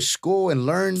to a school and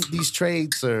learn these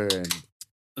trades, or?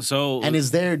 So And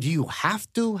do you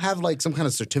have to have like some kind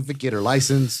of certificate or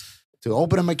license to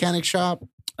open a mechanic shop?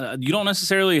 You don't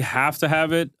necessarily have to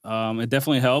have it. It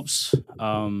definitely helps.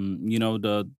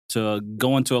 To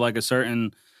go into like a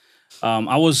certain.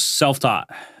 I was self-taught.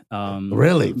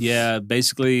 Really? Yeah.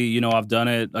 Basically, I've done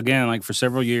it again like for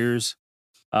several years.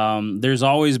 There's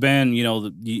always been,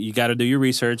 you got to do your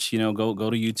research. Go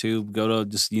to YouTube, go to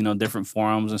just different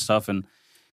forums and stuff,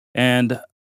 and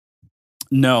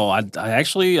no, I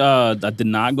actually I did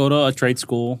not go to a trade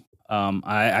school.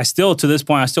 I still to this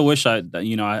point I still wish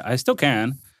I still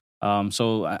can.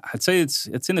 So I'd say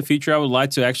it's in the future. I would like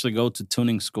to actually go to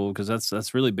tuning school because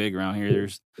that's really big around here.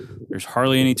 There's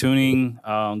hardly any tuning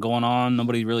going on.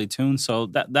 Nobody really tunes. So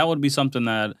that would be something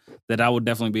that I would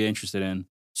definitely be interested in.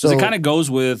 So it kind of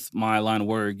goes with my line of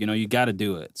work. You got to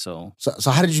do it. So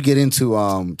how did you get into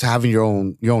to having your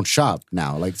own shop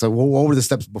now? Like, so what were the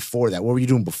steps before that? What were you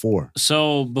doing before?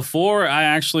 So before I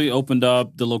actually opened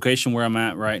up the location where I'm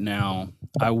at right now,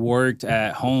 I worked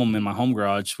at home in my home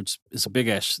garage, which is a big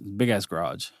ass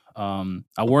garage.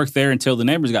 I worked there until the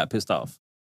neighbors got pissed off.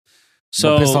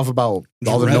 So pissed off about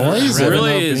all the noise? It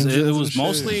really is. It was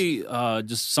mostly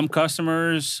just some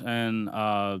customers and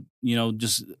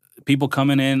just people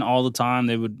coming in all the time.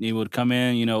 They would come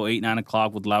in 8, 9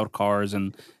 o'clock with loud cars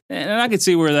and I could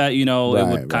see where that it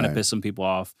would kind of piss some people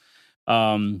off.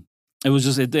 It was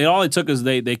just all it took is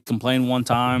they complained one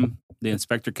time. The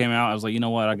inspector came out. I was like, you know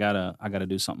what, I gotta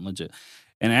do something legit.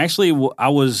 And actually, I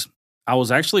was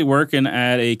actually working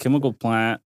at a chemical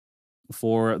plant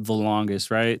for the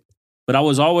longest, right? But I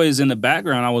was always in the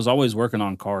background. I was always working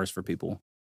on cars for people.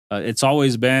 It's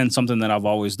always been something that I've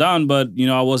always done, but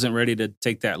I wasn't ready to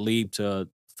take that leap to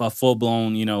a full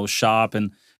blown shop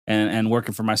and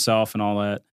working for myself and all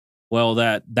that. Well,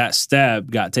 that step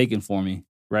got taken for me,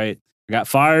 right? I got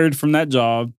fired from that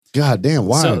job. God damn,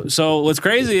 why? So what's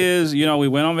crazy is, we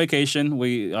went on vacation.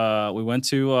 We went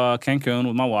to Cancun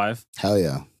with my wife. Hell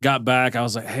yeah. Got back. I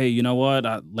was like, hey, you know what?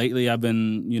 Lately I've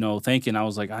been, thinking. I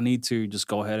was like, I need to just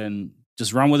go ahead and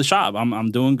just run with the shop.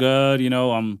 I'm doing good.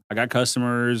 I got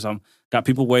customers. Got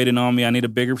people waiting on me. I need a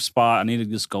bigger spot. I need to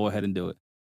just go ahead and do it.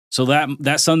 So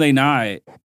that Sunday night,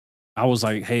 I was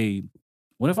like, hey,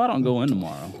 what if I don't go in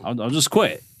tomorrow? I'll just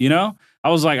quit. I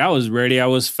was like, I was ready. I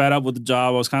was fed up with the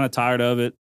job. I was kind of tired of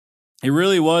it. It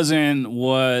really wasn't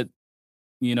what,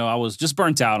 I was just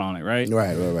burnt out on it, right?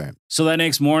 Right. So that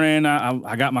next morning,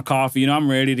 I got my coffee. I'm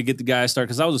ready to get the guy started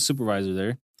because I was a supervisor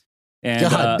there. And,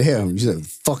 God damn, you said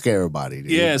fuck everybody,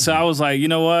 dude. Yeah, so I was like, you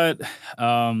know what?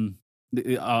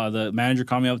 The manager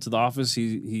called me up to the office.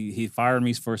 He fired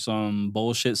me for some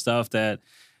bullshit stuff that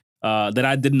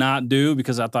I did not do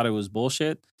because I thought it was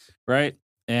bullshit, right?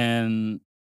 And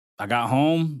I got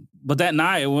home. But that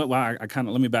night,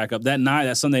 let me back up.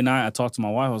 That Sunday night, I talked to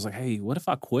my wife. I was like, hey, what if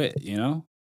I quit,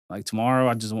 Like tomorrow,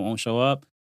 I just won't show up.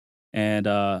 And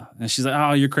she's like,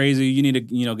 oh, you're crazy. You need to,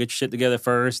 get your shit together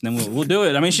first, and then we'll do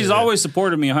it. I mean, she's always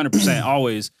supported me 100%,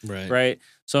 always. Right.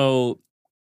 So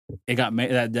it got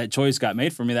made, that choice got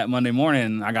made for me that Monday morning.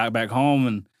 And I got back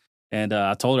home and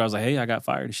I told her, I was like, hey, I got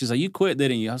fired. She's like, you quit,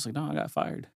 didn't you? I was like, no, I got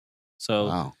fired. So,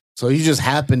 wow. So you just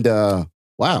happened to,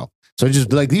 wow. So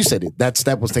just like you said, that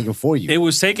step was taken for you. It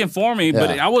was taken for me,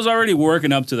 but I was already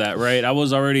working up to that, right? I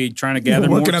was already trying to gather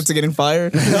working up to getting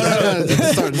fired. No.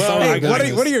 What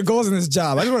are your goals in this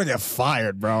job? I just want to get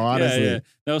fired, bro. Honestly, yeah.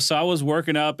 No. So I was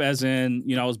working up, as in,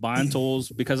 I was buying tools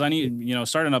because I need,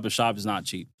 starting up a shop is not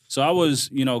cheap. So I was,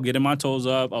 getting my tools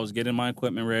up. I was getting my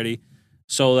equipment ready,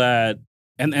 so that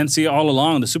and see all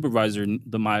along the supervisor,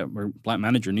 my plant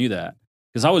manager knew that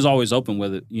because I was always open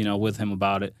with it, with him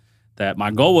about it. That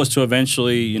my goal was to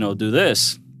eventually, do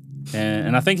this,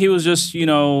 and I think he was just, So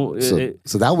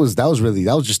that was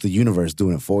just the universe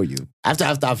doing it for you. After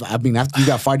you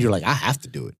got fired, you're like, I have to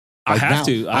do it. Like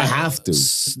I have to.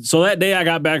 So that day I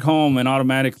got back home and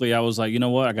automatically I was like, you know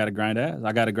what? I got to grind ass.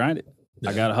 I got to grind it.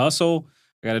 Yeah. I got to hustle.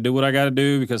 I got to do what I got to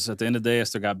do because at the end of the day, I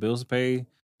still got bills to pay,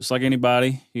 just like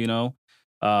anybody,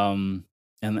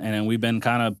 And we've been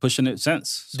kind of pushing it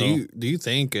since. So. Do you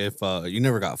think if you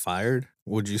never got fired,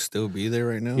 would you still be there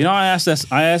right now? I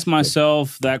asked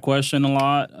myself that question a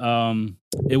lot.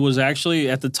 It was actually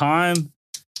at the time,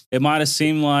 it might have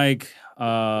seemed like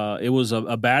it was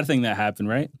a bad thing that happened,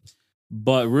 right?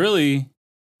 But really,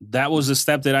 that was a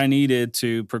step that I needed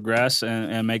to progress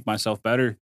and make myself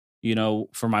better.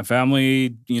 For my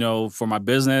family, for my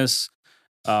business.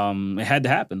 It had to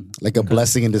happen. Like a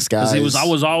blessing in disguise. I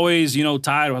was always,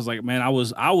 tired. I was like, man, I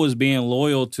was being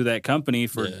loyal to that company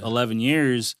for 11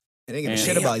 years. They didn't give a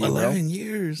shit about you, bro. 11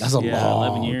 years. That's a long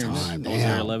 11 years. time. I was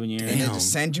there 11 years. And they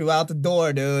just sent you out the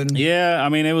door, dude. Yeah, I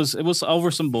mean, it was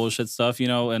over some bullshit stuff,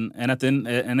 and at the end,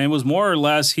 and it was more or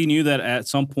less he knew that at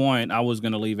some point I was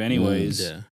going to leave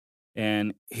anyways.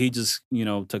 and he just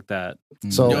took that.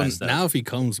 So Yo, step. now if he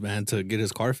comes, man, to get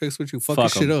his car fixed with you, fuck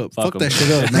his Fuck shit him. up. Fuck Fuck that him.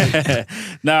 shit up, man.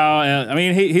 No, I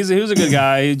mean he was a good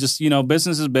guy. He just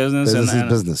business is business. Business is and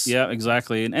business. Yeah,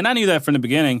 exactly. And I knew that from the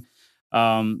beginning.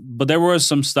 But there was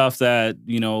some stuff that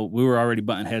we were already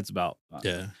butting heads about.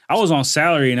 Yeah. I was on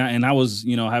salary and I was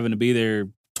having to be there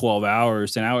 12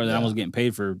 hours, 10 hours, and I was getting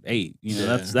paid for 8.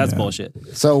 That's bullshit.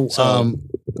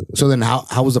 So then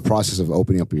how was the process of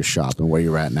opening up your shop and where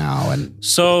you're at now? And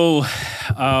So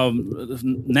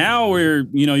now we're,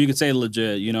 you could say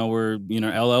legit, we're,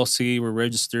 LLC, we're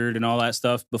registered and all that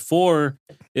stuff. Before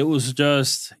it was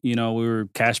just, we were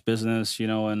cash business,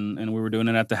 and we were doing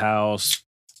it at the house.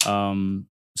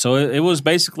 So it was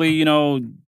basically,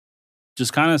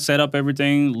 just kind of set up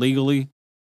everything legally,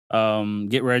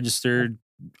 get registered.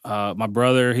 My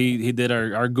brother, he did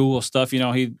our Google stuff, he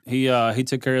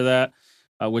took care of that.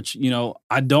 Which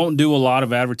I don't do a lot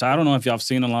of advertising. I don't know if y'all have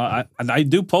seen a lot. I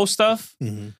do post stuff,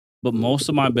 but most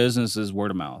of my business is word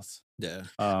of mouth. Yeah.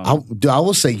 I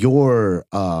will say your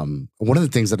one of the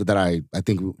things that I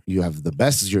think you have the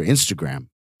best is your Instagram.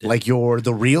 Like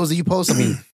the reels that you post. I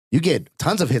mean, you get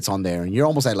tons of hits on there, and you're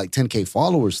almost at like 10K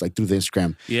followers like through the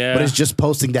Instagram. Yeah. But it's just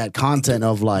posting that content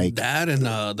of like that and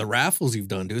the raffles you've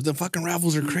done, dude. The fucking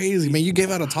raffles are crazy, man. You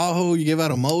gave out a Tahoe, you gave out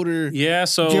a motor. Yeah.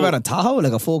 So You gave out a Tahoe,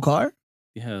 like a full car?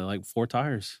 yeah, like 4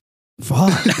 tires.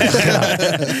 Fuck.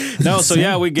 No, so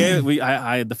yeah,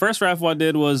 the first raffle I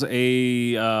did was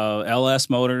a LS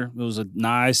motor. It was a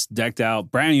nice decked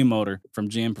out brand new motor from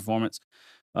GM Performance.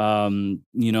 It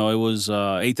was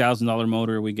 $8,000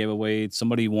 motor we gave away.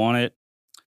 Somebody won it.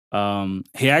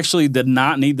 He actually did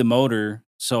not need the motor,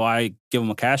 so I give him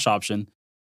a cash option.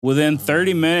 Within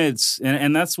 30 minutes,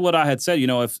 and that's what I had said,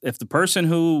 if the person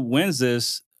who wins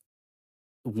this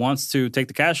wants to take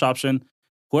the cash option,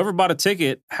 whoever bought a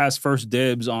ticket has first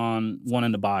dibs on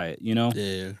wanting to buy it,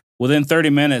 Yeah. Within 30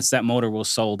 minutes, that motor was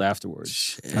sold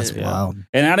afterwards. That's Yeah. wild.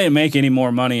 And I didn't make any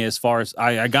more money as far as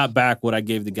I got back what I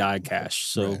gave the guy cash.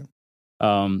 So,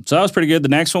 so that was pretty good. The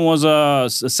next one was a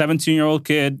 17-year-old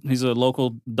kid. He's a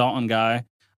local Dalton guy.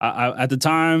 At the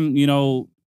time,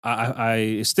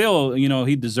 I still,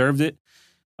 he deserved it.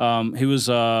 He was,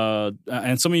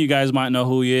 and some of you guys might know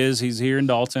who he is. He's here in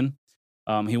Dalton.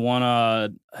 He won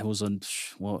it was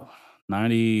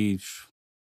 90,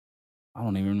 I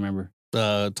don't even remember.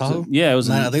 Tahoe? Yeah, it was.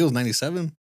 I think it was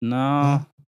 97. No.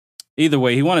 Either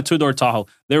way, he won a 2-door Tahoe.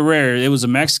 They're rare. It was a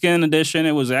Mexican edition.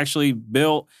 It was actually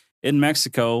built in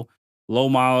Mexico. Low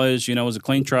mileage, it was a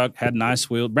clean truck, had nice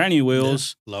wheels, brand new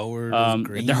wheels. Yeah. Lower.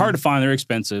 Green. They're hard to find. They're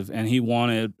expensive. And he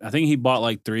wanted, I think he bought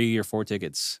like 3 or 4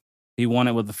 tickets. He won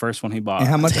it with the first one he bought. And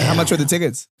how much were the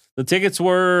tickets? The tickets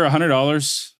were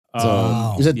 $100.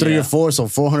 so you said 3 or 4, so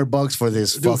 $400 for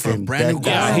this Dude, for a fucking brand new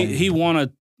deck. car. Yeah, he won a.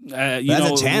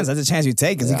 That's a chance. That's a chance you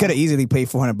take because he could have easily paid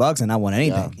 $400 and not won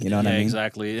anything. You know what I mean?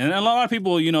 Exactly. And a lot of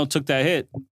people, took that hit.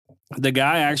 The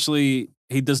guy actually,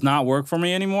 he does not work for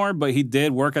me anymore, but he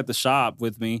did work at the shop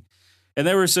with me. And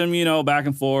there were some, back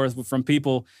and forth from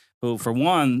people who, for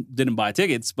one, didn't buy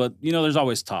tickets, but there's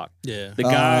always talk. Yeah. The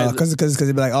guy, because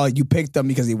they'd be like, oh, you picked them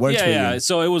because he works for yeah. you.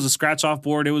 So it was a scratch off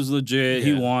board. It was legit.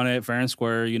 He Yeah. won it fair and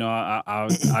square.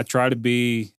 I try to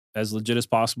be as legit as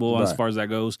possible as far as that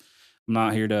goes. I'm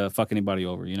not here to fuck anybody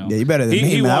over, Yeah, you better than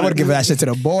me, man. I would have given that shit to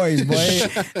the boys, boy.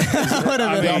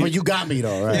 No, but you got me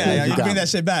though, right? Yeah, you you got bring me. that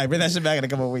shit back. Bring that shit back in a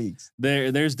couple of weeks.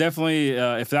 There's definitely,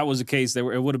 if that was the case, it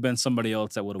would have been somebody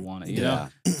else that would have won it, you know,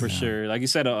 for sure. Like you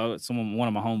said, one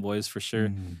of my homeboys for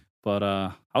sure. But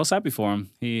I was happy for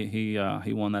him. He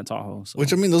won that Tahoe. So.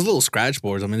 Which, I mean, those little scratch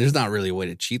boards, there's not really a way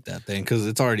to cheat that thing because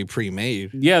it's already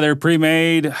pre-made. Yeah, they're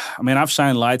pre-made. I've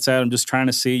shined lights at them just trying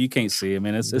to see. You can't see.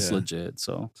 It's legit.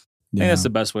 So I think that's the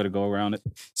best way to go around it.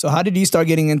 So how did you start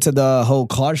getting into the whole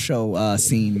car show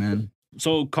scene, man?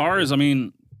 So cars, I'm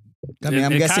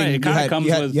guessing it kinda comes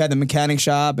with. you had the mechanic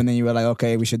shop, and then you were like,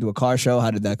 okay, we should do a car show. How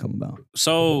did that come about?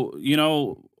 So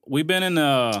we've been in.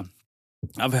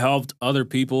 I've helped other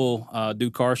people do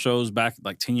car shows back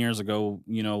like 10 years ago.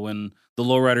 When the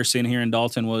lowrider scene here in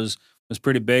Dalton was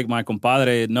pretty big. My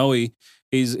compadre Noe,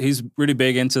 he's really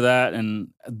big into that, and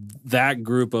that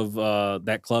group of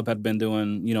that club had been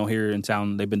doing here in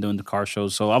town. They've been doing the car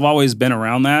shows, so I've always been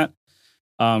around that.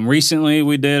 Recently,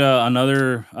 we did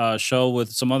another show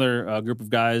with some other group of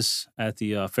guys at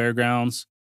the fairgrounds,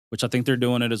 which I think they're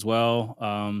doing it as well.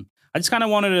 I just kind of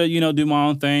wanted to, do my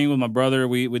own thing with my brother.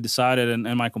 We decided,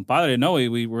 and my compadre Noe,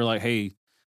 we were like, hey,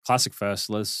 Classic Fest,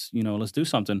 let's do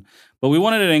something. But we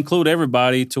wanted to include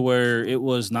everybody to where it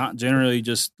was not generally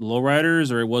just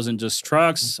lowriders or it wasn't just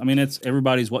trucks. It's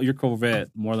everybody's your Corvette,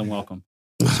 more than welcome.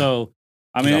 So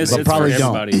I mean, it's probably for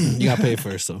don't. everybody. You got to pay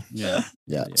first, so. Yeah.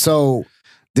 Yeah. So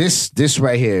this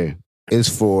right here is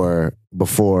for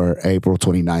before April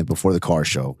 29th, before the car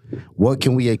show. What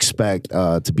can we expect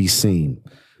to be seen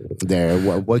there?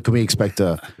 What can we expect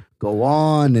to go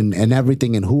on and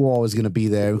everything, and who all is going to be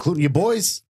there, including your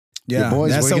boys? Yeah, your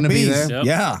boys, that's we're going to be SOBs. there.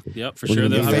 Yep. Yeah, For We're sure.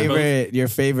 gonna They'll be have it your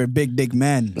favorite big dick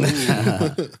men.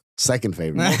 Second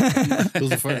favorite. Who's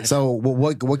the first? So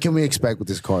what can we expect with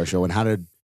this car show, and how did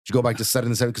you go back to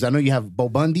setting this up? Because I know you have Bo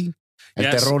Bundy, El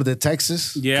Yes. Terror de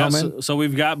Texas, Yeah, coming. so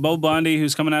we've got Bo Bundy,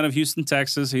 who's coming out of Houston,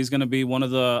 Texas. He's going to be one of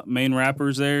the main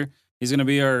rappers there. He's going to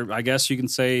be our, I guess you can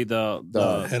say, the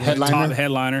headliner? top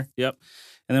headliner. Yep.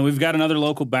 And then we've got another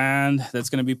local band that's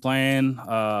going to be playing,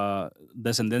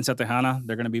 Descendencia Tejana.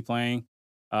 They're going to be playing.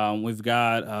 We've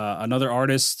got another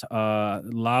artist,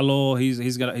 Lalo.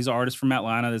 He's an artist from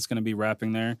Atlanta that's going to be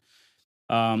rapping there.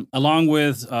 Along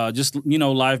with just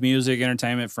live music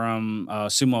entertainment from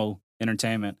Sumo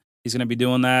Entertainment. He's going to be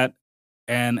doing that.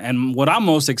 And what I'm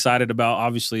most excited about,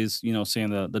 obviously, is seeing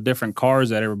the different cars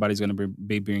that everybody's going to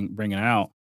be bringing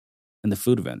out, and the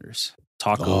food vendors.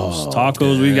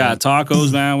 Tacos. We got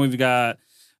tacos, man. We've got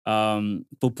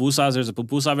pupusas. There's a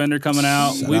pupusa vendor coming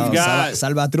out. We've got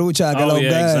Salvatrucha. oh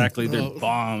yeah, exactly. They're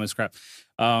bomb as crap.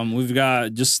 We've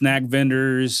got just snack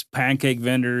vendors, pancake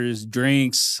vendors,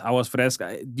 drinks, aguas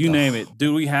frescas, you name it.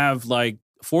 Dude, we have like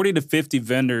 40 to 50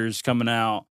 vendors coming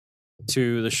out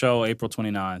to the show April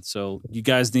 29th. So you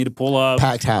guys need to pull up.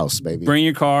 Packed house, baby. Bring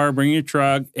your car, bring your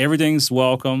truck. Everything's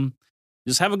welcome.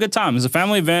 Just have a good time. It's a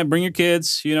family event. Bring your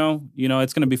kids.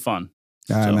 It's going to be fun.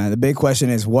 All right, man. The big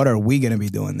question is, what are we going to be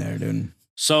doing there, dude?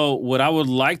 So what I would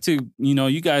like to,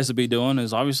 you guys to be doing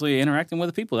is obviously interacting with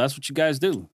the people. That's what you guys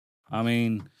do. I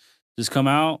mean, just come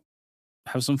out,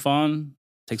 have some fun,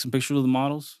 take some pictures of the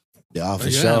models. Yeah, for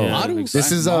Yeah, sure. models.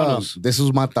 This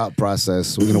is my thought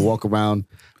process. We're gonna walk around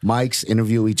Mike's,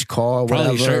 interview each car,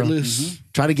 Probably whatever. shirtless.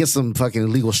 Try to get some fucking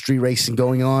illegal street racing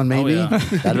going on, maybe. yeah.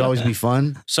 That'd always be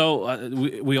fun. So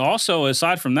we also,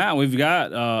 aside from that, we've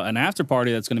got an after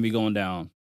party that's going to be going down.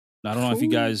 I don't know if you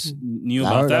guys knew I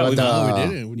about heard that. about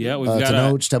We didn't. Yeah, we've got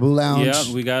Tenoch, Taboo Lounge.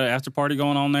 we got an after party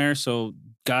going on there. So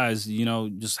guys,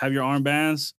 just have your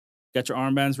armbands. Got your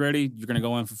armbands ready. You're going to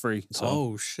go in for free. So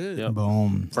Oh, shit. Yep.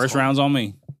 Boom. first round's on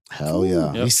me. Hell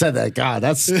yeah. Yep. He said that. God,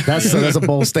 that's a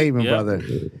bold statement, Yep. brother.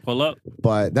 Pull up.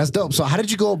 But that's dope. So how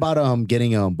did you go about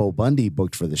getting Bo Bundy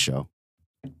booked for the show?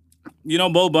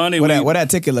 Bo Bundy. What that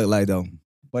ticket look like, though?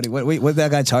 What's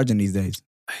that guy charging these days?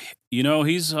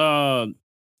 He's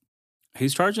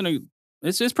charging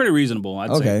it's pretty reasonable,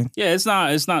 I'd say. Okay. Yeah, it's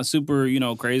not super,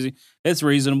 crazy. It's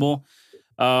reasonable.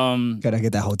 Gotta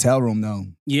get that hotel room, though.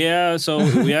 Yeah, so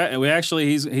we actually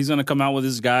he's gonna come out with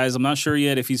his guys. I'm not sure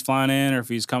yet if he's flying in or if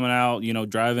he's coming out,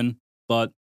 driving,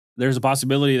 but there's a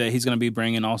possibility that he's gonna be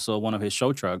bringing also one of his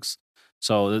show trucks.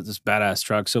 So this badass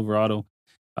truck, Silverado.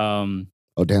 Oh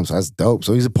damn, so that's dope.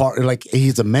 So he's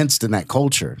he's immersed in that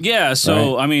culture. Yeah,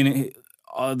 so Right. I mean,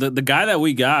 the guy that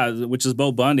we got, which is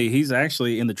Bo Bundy, he's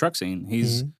actually in the truck scene.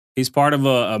 He's part of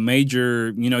a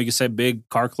major, you could say big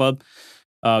car club,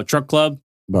 truck club.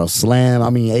 Bro,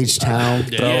 Slam, H-Town,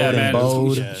 Yeah, Throw Yeah, It, man. and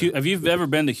Bode. Have you ever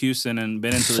been to Houston and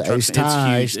been into the truck scene?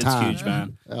 H-Town, It's huge,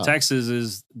 man. Yeah. Texas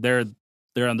is they're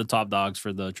on the top dogs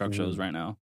for the truck shows right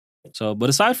now. So, but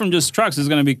aside from just trucks, there's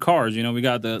going to be cars. We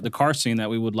got the car scene that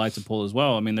we would like to pull as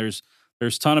well. I mean, there's a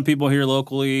ton of people here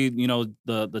locally.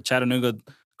 The Chattanooga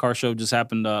car show just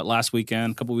happened last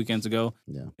weekend, a couple weekends ago.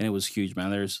 Yeah. And it was huge,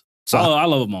 man. So- I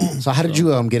love them all. So how did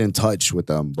you get in touch with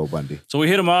Bo Bundy? So we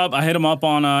hit him up. I hit him up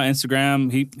on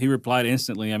Instagram. He replied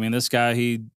instantly. I mean, this guy,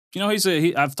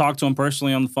 I've talked to him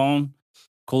personally on the phone.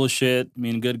 Cool as shit. I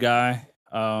mean, good guy.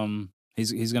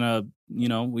 He's gonna,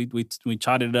 we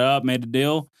chatted it up, made a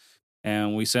deal,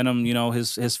 and we sent him,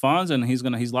 his funds, and he's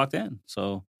locked in.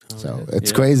 So It's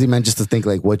Yeah. crazy, man, just to think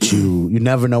like what you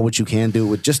never know what you can do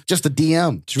with just a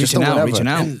DM. Just reaching a out, whatever. reaching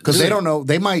out. Because they don't know.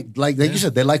 They might, like you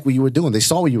said, they like what you were doing. They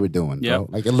saw what you were doing. Yeah. Bro.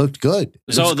 Like it looked good.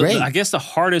 It So was great. I guess the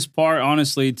hardest part,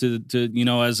 honestly, to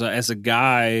as a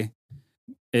guy,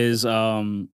 is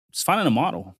just finding a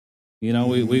model.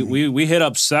 We hit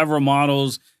up several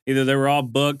models. Either they were all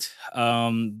booked.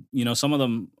 Some of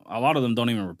them, a lot of them don't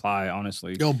even reply.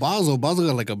 Honestly, Yo, Basil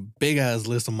got like a big ass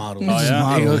list of models. Oh,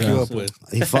 yeah? He hook you Yeah. up with.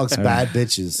 He fucks bad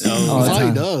bitches. Oh, all That's the all he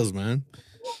time. does, man.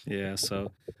 yeah.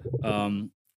 So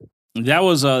that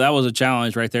was a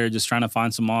challenge right there. Just trying to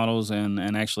find some models and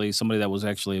actually somebody that was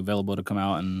actually available to come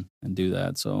out and do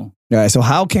that. So All right, so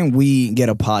how can we get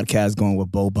a podcast going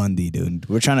with Bo Bundy, dude?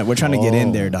 We're trying to get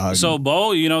in there, dog. So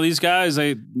Bo, these guys,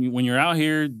 when you're out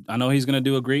here, I know he's gonna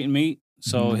do a greet and meet.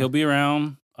 So he'll be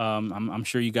around. I'm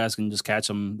sure you guys can just catch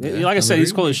him. Yeah, Like I said,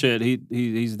 he's agreed. cool as shit.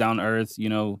 He's down to earth,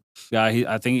 guy.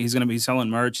 I think he's gonna be selling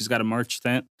merch. He's got a merch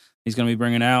tent. He's gonna be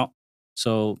bringing out.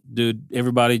 So, dude,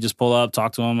 everybody just pull up,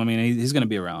 talk to him. I mean, he's gonna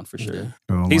be around for sure. Yeah.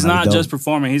 Oh, He's man, not dope. just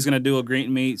performing. He's gonna do a greet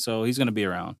and meet. So he's gonna be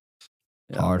around.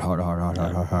 Yeah.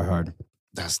 Hard.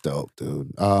 That's dope,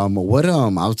 dude. I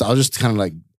was just kind of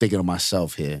like thinking of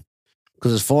myself here,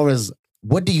 because as far as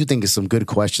what do you think is some good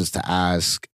questions to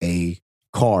ask a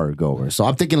car goer? So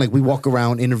I'm thinking like we walk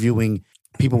around interviewing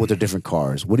people with their different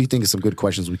cars. What do you think is some good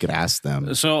questions we could ask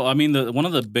them? So, I mean, one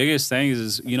of the biggest things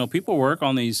is, people work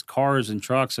on these cars and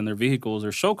trucks and their vehicles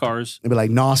or show cars. They'd be like,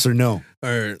 nos or no. They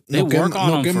Or no, work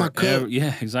on them get my forever. cup.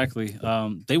 Yeah, exactly.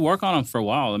 They work on them for a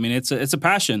while. I mean, it's a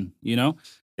passion.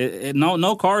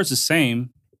 No car is the same.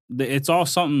 It's all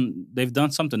something they've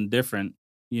done something different.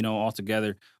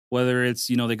 Altogether. Whether it's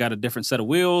they got a different set of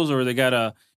wheels or they got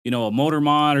a motor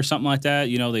mod or something like that.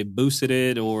 They boosted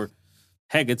it or.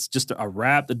 Heck, it's just a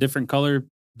wrap, a different color.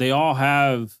 They all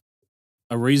have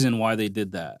a reason why they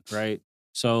did that, right?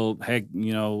 So, heck,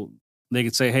 they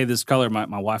could say, hey, this color, my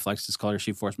wife likes this color.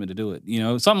 She forced me to do it,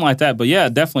 something like that. But yeah,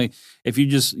 definitely, if you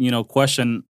just,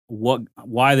 question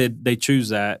why they choose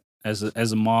that as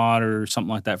a mod or something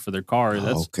like that for their car.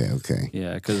 That's Okay.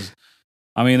 Yeah, because,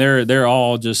 I mean, they're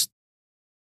all just,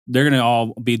 they're going to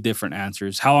all be different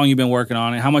answers. How long you been working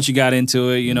on it? How much you got into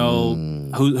it?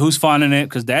 Who's funding it?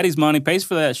 Because daddy's money pays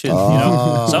for that shit.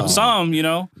 Some.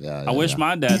 Yeah, I wish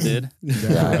my dad did.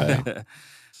 Yeah.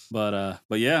 But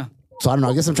yeah. So I don't know.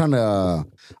 I guess I'm trying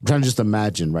to just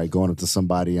imagine, right? Going up to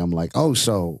somebody, I'm like, oh,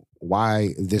 so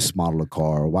why this model of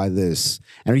car? Why this?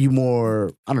 And are you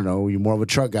more, I don't know, are you more of a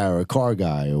truck guy or a car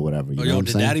guy or whatever? You know what I'm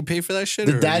Did saying? daddy pay for that shit?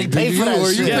 Did daddy pay for that or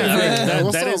you shit? pay for Yeah,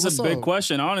 that? that is a big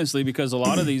question, honestly, because a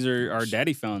lot of these are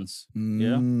daddy funds.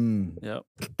 Yeah. Yep.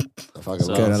 Fucking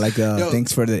So- Good. I like Yo.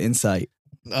 thanks for the insight.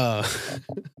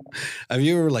 Have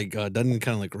you ever done any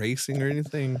kind of racing or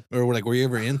anything, or were you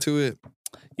ever into it?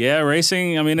 Yeah,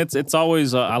 racing. I mean, it's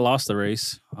always. I lost the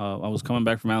race. I was coming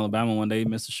back from Alabama one day,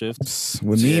 missed a shift.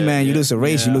 With me, Yeah, man, you yeah, lose a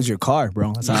race, you yeah. lose your car,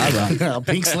 bro. That's how I rock.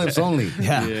 Pink slips only.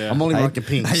 Yeah. Yeah. I'm only How- rocking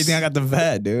pinks. How you think I got the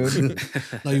vet, dude?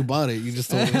 No, you bought it. You just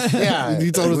told us. Yeah,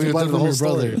 you told us we you bought it told the from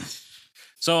whole your brother. story.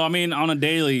 So, I mean, on a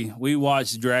daily, we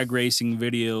watch drag racing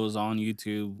videos on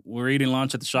YouTube. We're eating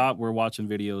lunch at the shop. We're watching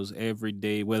videos every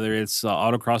day, whether it's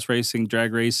autocross racing,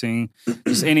 drag racing,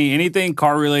 just anything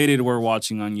car related. We're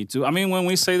watching on YouTube. I mean, when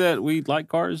we say that we like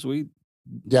cars, we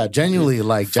Yeah, genuinely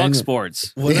fuck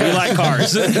sports. What- We like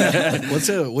cars.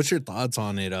 What's your thoughts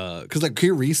on it? Because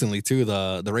here recently too,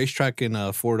 the racetrack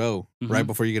in Fort O, right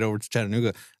before you get over to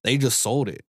Chattanooga, they just sold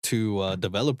it to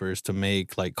developers to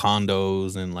make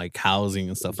condos and housing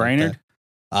and stuff Brainerd? like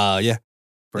that. Yeah.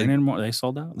 Brainerd, they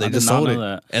sold out. They I did just not sold know it.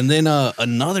 that. And then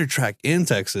another track in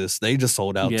Texas, they just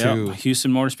sold out Yeah, too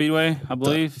Houston Motor Speedway, I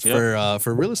believe. Yep.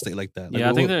 for real estate like that.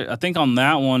 Yeah, I think on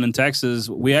that one in Texas,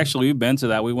 we've been to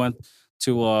that. We went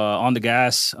to On the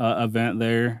Gas event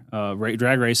there,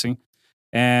 drag racing,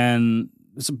 and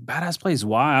it's a badass place.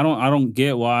 Why? I don't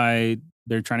get why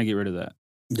they're trying to get rid of that.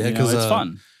 Yeah, You know, because it's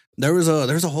fun. There was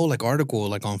a whole article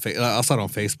on I saw it on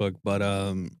Facebook, but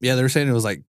yeah, they were saying it was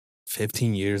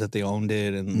 15 years that they owned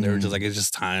it, and they were just it's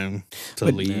just time to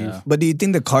But- leave. Yeah. But do you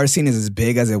think the car scene is as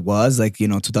big as it was,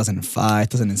 2005,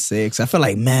 2006? I feel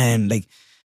man,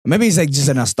 maybe it's just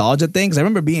a nostalgia thing. Because I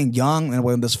remember being young and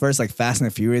when those first Fast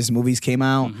and Furious movies came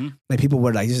out, Mhm. people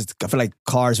were just. I feel like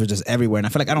cars were just everywhere, and I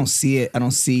feel I don't see it. I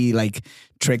don't see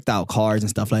tricked out cars and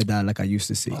stuff like that I used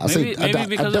to see. I say Maybe I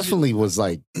because of- definitely was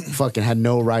fucking had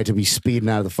no right to be speeding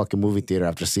out of the fucking movie theater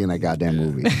after seeing that goddamn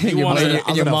movie. You your, wanna-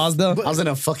 in your Mazda. I was in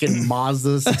a fucking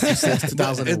Mazda 66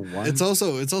 But 2001. it's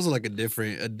also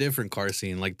a different car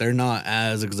scene. They're not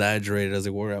as exaggerated as they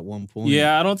were at one point.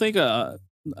 Yeah, I don't think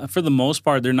for the most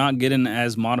part they're not getting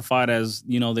as modified as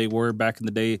they were back in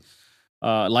the day.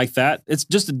 Like that, it's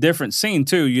just a different scene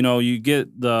too. You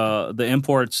get the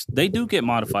imports; they do get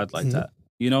modified like that.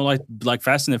 Like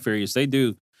Fast and the Furious, they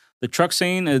do. The truck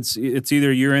scene, it's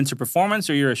either you're into performance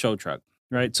or you're a show truck,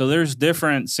 right? So there's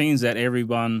different scenes that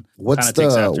everyone what's kind of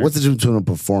takes after. what's the difference between a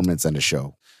performance and a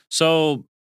show? So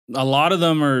a lot of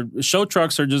them are show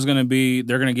trucks are just going to be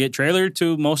they're going to get trailered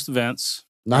to most events.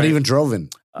 Not Right. even driven.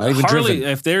 Not even Harley,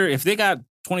 driven. if they got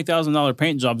 $20,000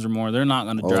 paint jobs or more, they're not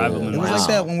going to drive them. It In was Wow. like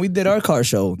that when we did our car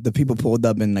show. The people pulled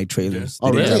up in trailers.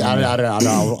 Oh They didn't really? drive them.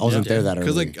 I wasn't there that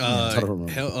early. Because Yeah, I don't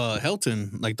remember.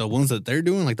 Helton, the ones that they're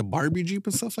doing, the Barbie Jeep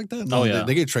and stuff like that. Oh, yeah.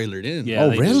 they get trailered in. Yeah. Oh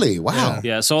they do. really? Wow.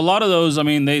 Yeah, so a lot of those, I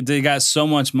mean, they got so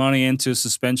much money into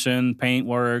suspension, paint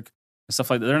work, stuff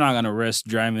like that. They're not gonna risk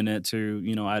driving it to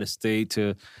out of state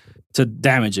to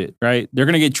damage it, right? They're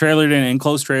gonna get trailered in an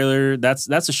enclosed trailer. That's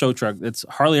a show truck. It's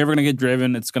hardly ever gonna get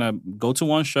driven. It's gonna go to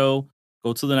one show,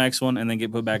 go to the next one, and then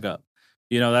get put back up.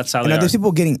 That's how And they are are. those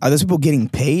people getting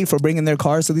paid for bringing their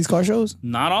cars to these car shows?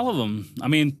 Not all of them. I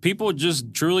mean, people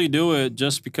just truly do it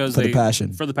just because For the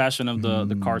passion. For the passion of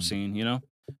the car scene,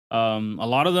 a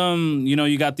lot of them,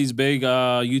 you got these big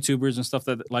YouTubers and stuff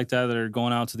that are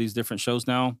going out to these different shows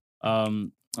now.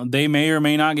 They may or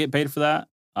may not get paid for that.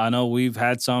 I know we've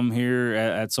had some here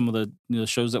at some of the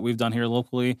shows that we've done here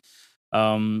locally.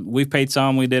 We've paid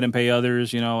some, we didn't pay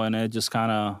others, and it just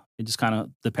kind of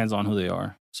depends on who they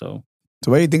are. So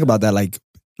what do you think about that? Like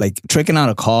tricking out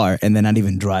a car and then not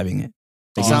even driving it.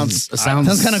 It sounds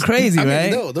kind of crazy, right?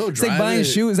 They'll It's drive like buying it.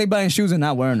 shoes. It's like buying shoes and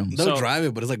not wearing them. They'll drive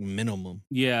it, but it's like minimum.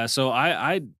 yeah, so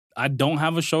I don't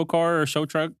have a show car or show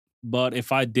truck, but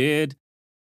if I did,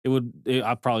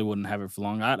 I probably wouldn't have it for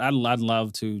long. I'd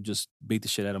love to just beat the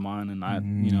shit out of mine, and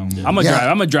I'm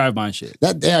gonna drive mine shit.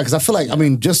 Because I feel like, I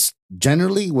mean, just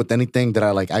generally with anything that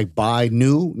I buy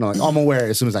new, I'm gonna wear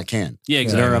it as soon as I can. Yeah, You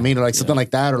exactly. know what I mean? Or like something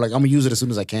like that, or like I'm gonna use it as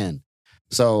soon as I can.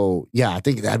 So yeah, I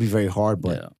think that'd be very hard,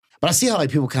 but Yeah. but I see how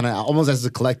like people kind of almost as a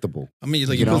collectible. I mean,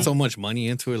 like You you know? put so much money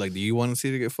into it. Like, do you want to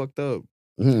see it get fucked up?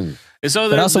 Mhm. And so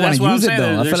But I also want that's to what I'm use it saying. though. I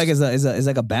feel There's- like it's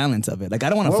like a balance of it. Like I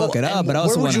don't want to fuck it up, but I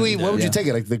also where would want you eat? Where would you take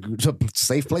it? Like the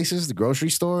safe places, the grocery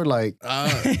store, like You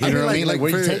know what I mean? Like,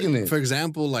 where you taking it? For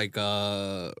example, like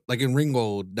in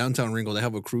Ringo, downtown Ringo, they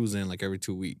have a cruise in like every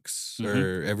 2 weeks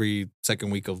or every second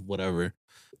week of whatever.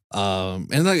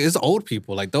 And like it's old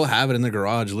people, like they'll have it in their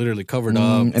garage, literally covered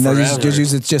up, and they'll just forever.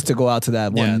 use it just to go out to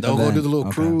that one. Yeah, they'll go event. do the little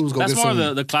Okay. cruise. Go That's get more some,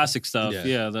 of the classic stuff.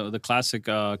 Yeah. Yeah, the classic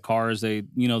cars. They,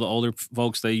 the older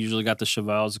folks, they usually got the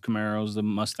Chevelles, the Camaros, the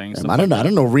Mustangs. stuff I don't know. I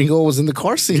don't know. Ringo was in the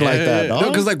car scene like that. No,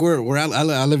 dog. because like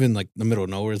I live in like the middle of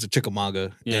nowhere. It's a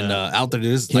Chickamauga, and out there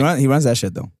there's He like runs that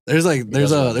shit though. there's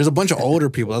a bunch of older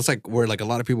people. That's like where like a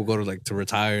lot of people go to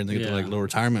retire and they get to like little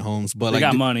retirement homes. But They like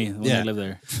got money when yeah. they live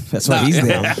there. That's why he's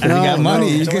there. He got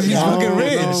money because he's fucking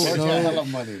rich.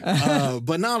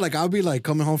 But now, like, I'll be like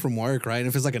coming home from work, right? And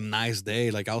if it's like a nice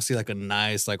day, like I'll see like a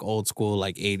nice, like old school,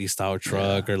 like 80s style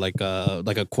truck or like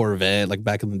a Corvette, like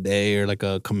back in the day, or like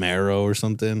a Camaro or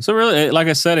something. So really, like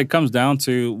I said, it comes down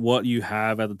to what you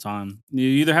have at the time. You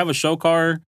either have a show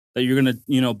car that you're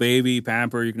gonna, baby,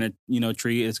 pamper, you're gonna,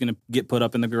 treat. It's gonna get put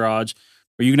up in the garage,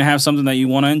 or you're gonna have something that you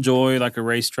want to enjoy, like a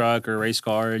race truck or a race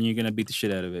car, and you're gonna beat the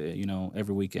shit out of it,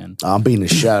 every weekend. I'm beating the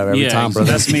shit out of every time, so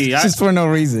brother. that's me. Just for no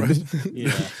reason. Yeah.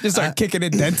 Just start kicking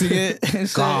it, denting it. and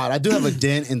shit. God, I do have a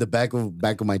dent in the back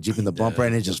of my Jeep in the bumper,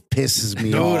 and it just pisses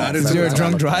me Dude, off. I didn't- You're a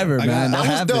drunk driver, I got- man. That I was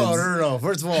happens. no.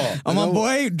 First of all, I'm a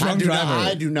boy, drunk driver.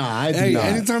 I do not. Hey,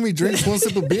 anytime he drinks one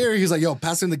sip of beer, he's like, "Yo,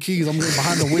 pass him the keys. I'm getting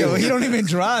behind the wheel." Yo, he don't even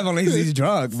drive unless he's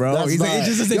drunk, bro. That's He's like, it bad.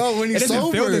 just doesn't, Yo, when it he's doesn't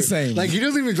sober, feel the same. like he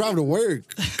doesn't even drive to work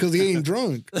because he ain't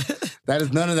drunk.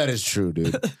 None of that is true,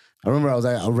 dude. I remember I was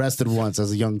arrested once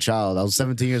as a young child. I was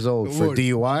 17 years old for What?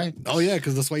 DUI. Oh yeah,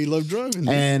 because that's why you love driving.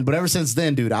 But ever since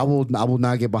then, dude, I will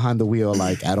not get behind the wheel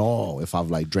like at all if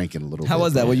I've like drinking a little bit. How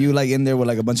was that? Were you like in there with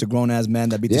like a bunch of grown ass men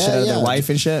that beat the shit out of their wife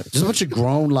and shit? Just a bunch of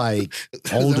grown like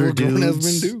older Is that what grown-ass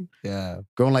dudes. men do? Yeah.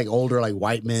 Grown like older like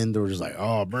white men. They were just like,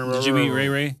 oh, Did you meet Ray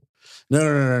Ray?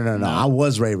 No. I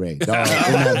was Ray Ray. Dog, in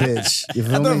that bitch. You I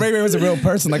feel thought me? Ray Ray was a real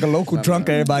person, like a local drunk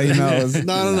everybody knows.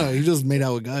 No. He just made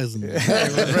out with guys. And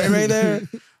Ray Ray there.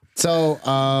 So,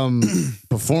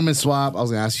 performance swap. I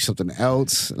was gonna ask you something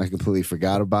else, and I completely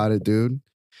forgot about it, dude.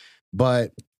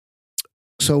 But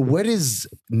so, what is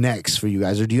next for you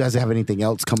guys, or do you guys have anything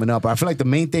else coming up? I feel like the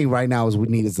main thing right now is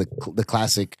the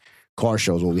classic car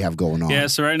shows, what we have going on. Yeah,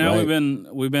 so right now right?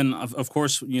 we've been of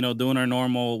course doing our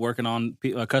normal working on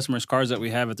customers' cars that we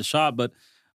have at the shop, but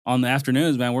on the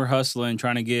afternoons, man, we're hustling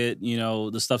trying to get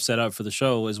the stuff set up for the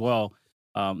show as well.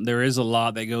 There is a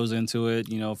lot that goes into it,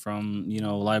 from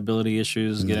liability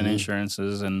issues, getting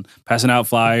insurances, and passing out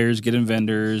flyers, getting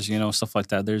vendors, stuff like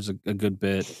that. There's a good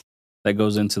bit that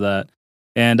goes into that.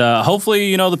 And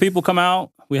hopefully, the people come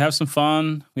out. We have some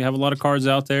fun. We have a lot of cars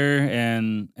out there,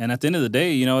 and at the end of the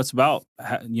day, it's about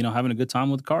having a good time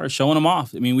with the cars, showing them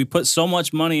off. I mean, we put so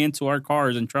much money into our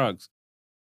cars and trucks.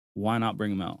 Why not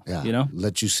bring them out? Yeah,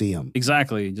 let you see them.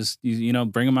 Exactly. Just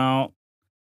bring them out,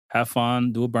 have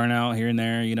fun, do a burnout here and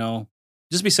there.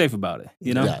 Just be safe about it.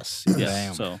 Yes.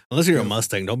 Yeah. So unless you're a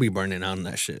Mustang, don't be burning out on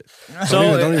that shit.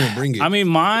 So, don't even bring it. I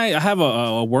mean, I have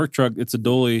a work truck. It's a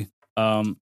dually.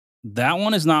 That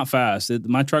one is not fast.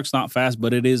 My truck's not fast,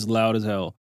 but it is loud as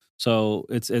hell. So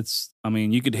it's. I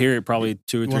mean, you could hear it probably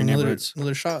 2 or 3 neighborhoods.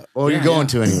 Another shot. Well, you're going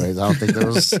to anyways. I don't think there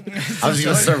was. I was just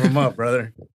gonna serve them up,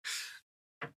 brother.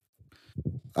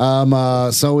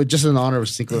 So just in honor of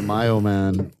Cinco de Mayo,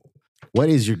 man, what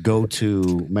is your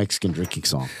go-to Mexican drinking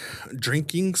song?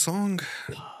 Drinking song?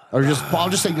 Or just I'll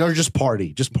just say or just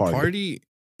party. Just party. Party?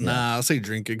 Nah, I'll say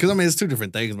drinking. Because I mean it's two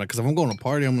different things, man. Because if I'm going to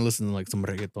party, I'm gonna listen to like some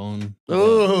reggaeton.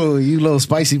 Oh, you little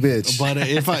spicy bitch. But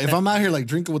if I'm out here like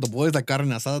drinking with the boys, like carne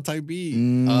asada type beat,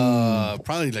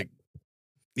 probably like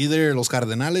either Los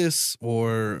Cardenales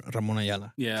or Ramon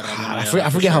Ayala. Yeah, I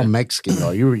forget how Mexican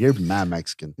though. You're mad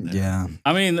Mexican. Yeah.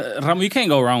 I mean, you can't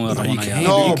go wrong with Ramon Ayala.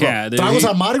 No, you can't. Tragos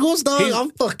amargos, dog.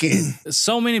 I'm fucking.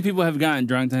 So many people have gotten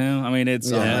drunk to him. I mean, it's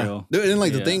unreal. Dude, and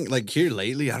like the thing, like here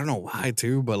lately, I don't know why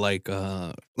too, but like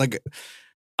I've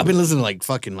been listening to like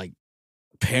fucking like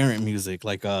parent music,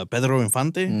 like Pedro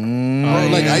Infante.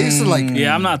 Like I used to like.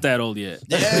 Yeah, I'm not that old yet.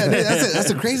 Yeah, dude, that's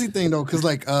a crazy thing though, because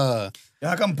like How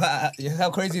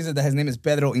crazy is it that his name is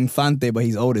Pedro Infante, but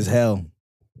he's old as hell?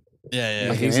 yeah,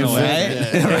 Like He's an no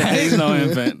infant. infant. Right? He's no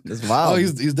infant. That's wild. Oh,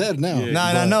 he's dead now.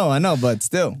 Yeah. I know, but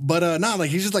still. But no, like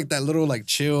he's just like that little like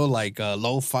chill, like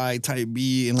lo-fi type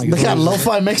beat and like They got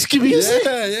lo-fi Mexican music.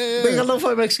 Yeah. They got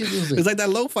lo-fi Mexican music. It's like that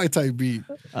lo-fi type beat.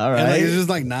 All And like, right. it's just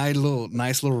like nice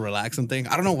little relaxing thing.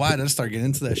 I don't know why I just started getting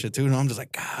into that shit too. And I'm just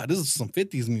like, God, this is some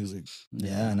 50s music.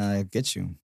 Yeah, no, I get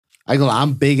you.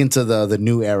 I'm big into the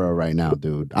new era right now,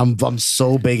 dude. I'm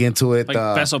so big into it.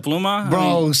 Like Peso Pluma?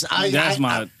 Bro,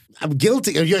 I'm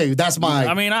guilty. Yeah, that's my.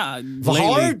 I mean,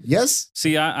 hard. Yes.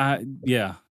 See,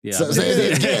 yeah. So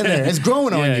it's getting there. It's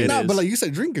growing on Yeah, you. it No, is. but like you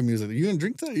said, drinking music. You can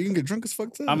drink that. You can get drunk as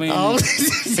fuck too. I mean, Oh.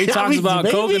 he talks about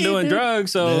coke and doing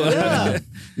drugs, so Yeah.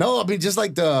 No, I mean just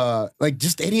like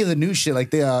just any of the new shit, like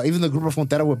the even the Grupo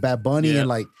Frontera with Bad Bunny and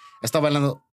like Está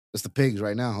Bailando. It's the pigs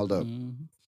right now. Hold up.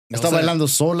 Está Bailando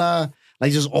Sola.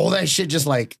 Like just all that shit. Just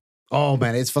like oh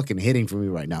man, it's fucking hitting for me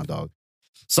right now, dog.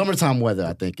 Summertime weather,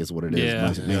 I think, is what it is. Yeah,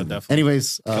 definitely.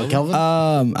 Anyways, Kelvin.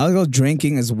 I'll go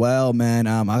drinking as well, man.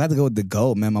 I got to go with the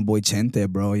GOAT, man. My boy Chente,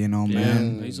 bro. You know,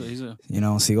 man. Yeah, he's a You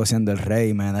know, sigo siendo el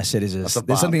rey, man. That shit is That's a just.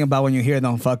 There's bop. something about when you hear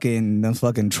them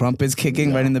fucking trumpets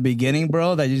kicking right in the beginning,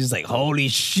 bro. That you're just like, holy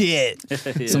shit.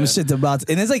 Some shit's about.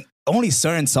 And it's like only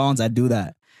certain songs that do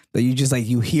that. That you just like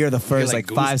you hear the first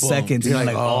like, like 5 goosebumps. seconds and you're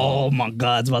like, oh my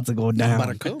god, it's about to go down.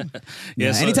 About to come.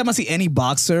 Yeah, so- anytime I see any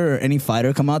boxer or any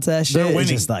fighter come out to that shit, it's winning.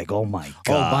 just like, oh my Oh,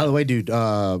 god. by the way, dude,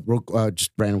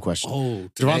 just random question. Oh,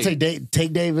 Gervonta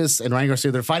Tank Davis and Ryan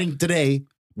Garcia, they're fighting today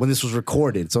when this was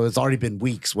recorded. So it's already been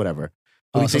weeks, whatever.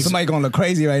 Oh, so somebody gonna look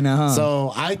crazy right now, huh?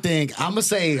 So I think I'm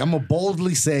gonna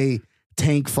boldly say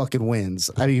Tank fucking wins.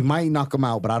 I mean, he might knock him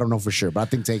out, but I don't know for sure. But I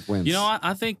think Tank wins. You know,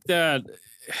 I think that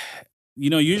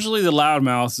usually the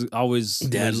loudmouth always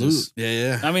loses.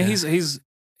 Yeah. I mean,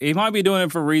 he might be doing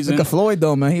it for a reason. Look at Floyd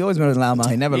though, man. He always been a loud mouth.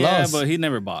 He never Yeah, lost. but he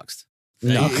never boxed.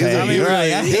 Okay, I mean, you're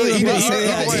right. I he- hate when he- people he- say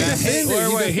that.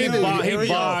 wait, he Here we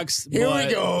go. boxed. Here we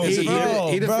but go.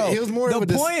 He Bro, was more the of a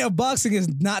point of boxing is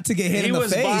not to get hit He in the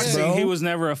was face, boxing. bro. He was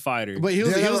never a fighter. But he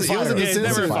was Yeah, a never fighter. defensive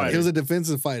Never fighter. fighter. He was a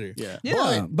defensive fighter. yeah.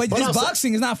 Yeah, but this also-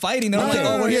 boxing is not fighting. They're No, like,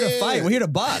 no, oh, we're here to yeah, fight. yeah. We're here to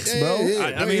box, bro.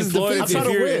 I mean, Floyd, I'm trying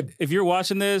to win. if you're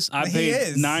watching this, I He paid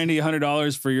is. $90,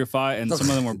 $100 for your fight, and some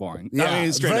of them were boring. Yeah, I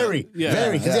mean, straight very, up. Yeah.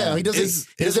 very. Because he doesn't, It's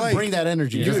he doesn't like- bring that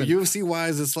energy. He doesn't- UFC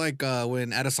wise, it's like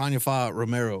when Adesanya fought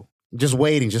Romero. just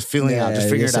waiting, just feeling out, just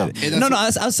figure it out. No,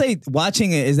 I'll say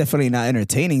watching it is definitely not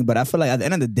entertaining, but I feel like at the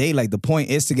end of the day, like the point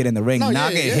is to get in the ring, No,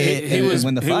 not yeah, get yeah, hit, He and was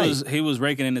win the fight. He was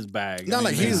raking in his bag. No, I mean,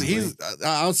 like he's basically.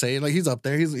 I'll say like he's up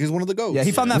there. He's one of the goats. Yeah,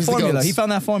 he found that He's the formula. goats. He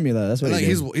found that formula. That's what like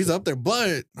he did. he's up there,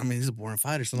 but I mean he's a boring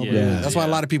fighter, so nobody, Yeah. that's why a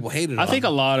lot of people hated him. I think a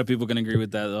lot of people can agree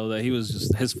with that, though, that he was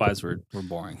just his fights were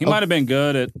boring. He might have been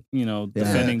good at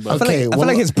defending, but Okay, I feel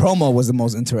like his promo was the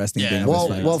most interesting thing. of his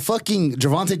fight. Well, fucking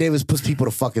Gervonta Davis puts people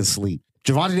to fucking sleep.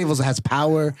 Gervonta Davis has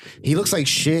power. He looks like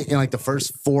shit in like the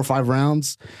first 4 or 5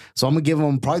 rounds. So I'm gonna give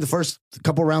him probably the first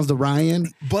couple rounds to Ryan.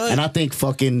 But- and I think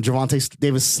fucking Gervonta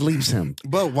Davis sleeps him.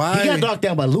 But why? He got knocked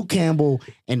down by Luke Campbell,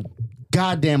 and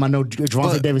goddamn, I know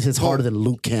Gervonta But- Davis hits harder than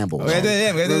Luke Campbell. We gotta do it at the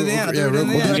end. We'll do it at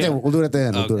the end. We'll do it at the Yeah,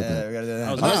 end. we gotta do it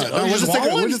at the I end.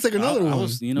 was- We'll just take another I one.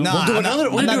 was, Nah, We'll do another.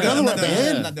 We're gonna do another one at the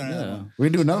end. I'm not doing another one. We're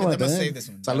gonna do another one I'm at the gonna end. save this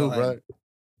one. Salud, Go bro. ahead.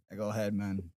 Go ahead,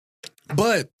 man.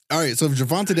 But all right, so if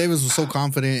Gervonta Davis was so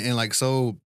confident and like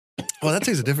so, well, that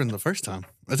tastes different than the first time.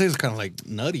 That tastes kind of like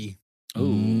nutty, Ooh.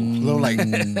 a little like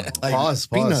Pause.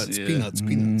 peanuts, Yeah. peanuts.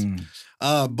 Mm.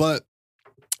 But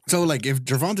so like if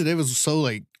Gervonta Davis was so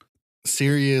like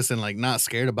serious and like not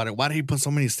scared about it, why did he put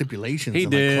so many stipulations? He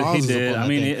and, did. Like, He clauses did. upon I that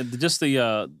mean, thing? just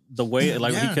the way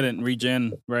like he Yeah. couldn't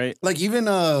regen, right? Like even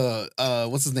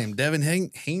what's his name, Devin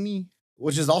Haney.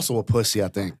 Which is also a pussy, I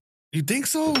think. You think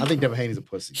so? I think Devin Haney's a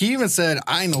pussy. He even said,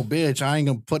 "I ain't no bitch. I ain't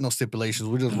gonna put no stipulations.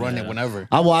 We'll just run it whenever."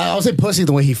 I'll say pussy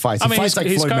the way he fights. I mean, fights like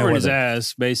he's Floyd covering his Mayweather.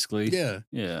 ass, basically. Yeah.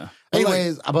 Yeah.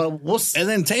 Anyways, but we'll And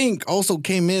then Tank also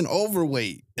came in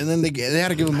overweight, and then they had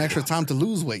to give him extra time to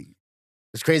lose weight.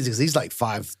 it's crazy because he's like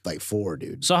 5'4",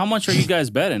 dude. So how much are you guys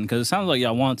betting? Because it sounds like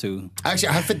y'all want to. Actually,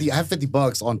 I have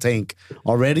 $50 on Tank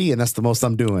already, and that's the most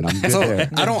I'm doing. I'm good So there.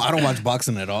 I don't watch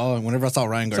boxing at all. And whenever I saw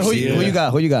Ryan So Garcia, who you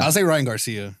got? Who you got? I'll say Ryan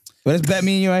Garcia. Well, let's bet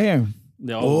me and you right here.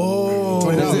 Oh,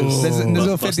 Let's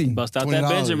do 50. Bust out that $20.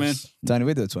 Benjamin. Tony,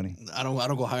 we do 20. I don't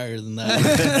go higher than that.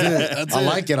 That's it. I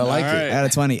like it. I like All it. right. Out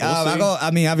of 20. We'll I see. go.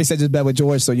 I mean, obviously, I just bet with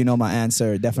George, so you know my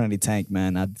answer. Definitely Tank,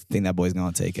 man. I think that boy's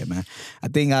gonna take it, man. I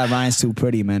think Ryan's too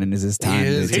pretty, man, and this is time.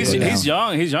 is. to go down. He's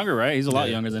young. He's younger, right? He's a lot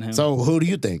younger than him. So who do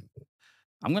you think?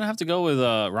 I'm gonna have to go with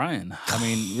Ryan. I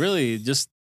mean, really, just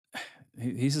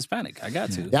he's Hispanic. I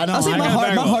got to. Yeah, I know. I'll say I my got heart.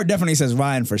 very My well. heart definitely says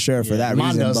Ryan for sure for that Mine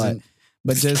reason. doesn't.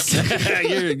 But just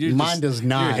You're Mine just- does you're a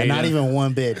not. hater. Not even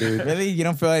one bit, dude. really, you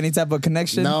don't feel any type of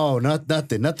connection. No,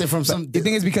 nothing. Nothing from some. You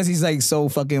think it's because he's like so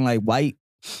fucking like white?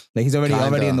 Like he's already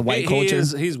Kinda. in the white culture.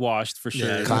 He's washed for sure.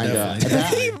 Yeah, Kinda.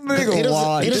 definitely. He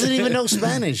Washed. doesn't even know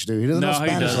Spanish, dude. He doesn't No, know he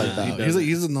Spanish doesn't. like that. He doesn't.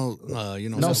 He's a no, No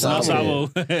No Sabo.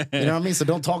 sabo. You know what I mean? So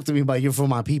don't talk to me about you're from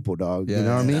my people, dog. You Yeah.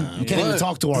 know what I mean? You can't even But-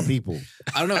 talk to our people.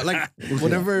 I don't know. Like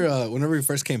whenever he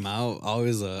first came out,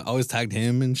 I always tagged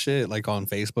him and shit, like on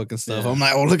Facebook and stuff. Yeah. I'm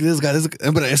like, oh look at this guy.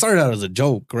 But it started out as a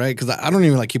joke, right? Because I don't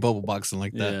even like keep up with boxing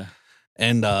like that. Yeah.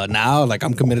 And now, like,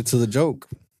 I'm committed to the joke.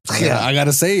 Yeah, I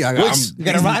gotta say, You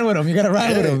gotta ride with him. You gotta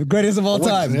ride with him. Greatest of all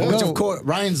time. Which Go. of course,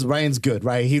 Ryan's good,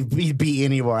 right? He beat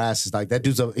any of our asses. Like that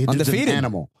dude's an Undefeated.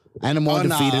 animal. Animal Oh,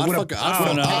 nah, undefeated I'd with, fucking- a, I'd with, a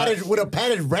fucking- padded, with a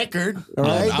padded record. All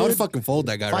right, I would dude? fucking fold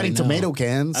that guy Fighting right now. tomato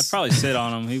cans. I'd probably sit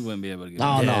on him. He wouldn't be able to get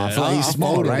Oh it. no, I feel like he's I'll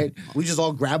small, fold him. right? We just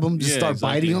all grab him, just Yeah, start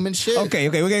exactly. biting him and shit. Okay,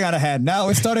 we get out of hand. Now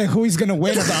it started who he's gonna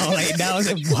win about. Like now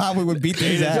is how we would beat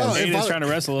his ass. He's trying to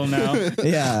wrestle him now.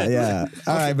 Yeah.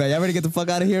 All right, man. Y'all ready to get the fuck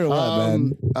out of here or what,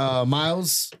 man?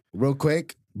 Miles, real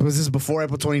quick, because this is before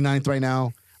April 29th right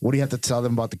now. What do you have to tell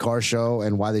them about the car show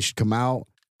and why they should come out?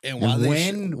 And And they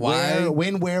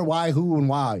when, where, why, who, and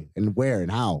why, and where, and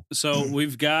how. So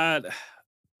we've got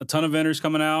a ton of vendors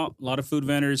coming out. A lot of food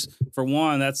vendors. For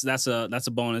one, that's a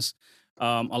bonus.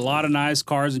 A lot of nice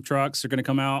cars and trucks are going to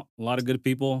come out. A lot of good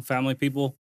people, family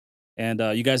people, and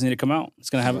you guys need to come out.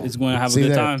 It's going to have a See good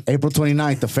there, time. April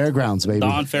 29th, the fairgrounds, baby.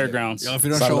 Dawn Fairgrounds. Yo, if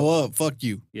you don't Salud. show up, fuck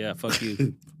you. Yeah, fuck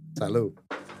you. Salute.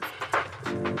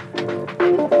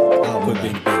 Oh, quit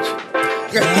being a bitch.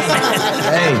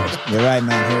 Hey, you're right,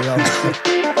 man. Here we go.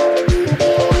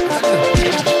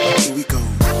 Here we go.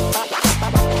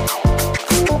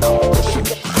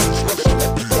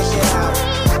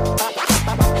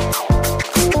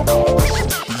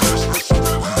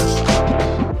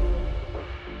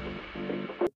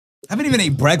 I haven't even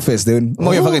ate breakfast, dude. I'm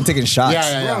over here fucking taking shots.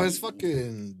 Bro, it's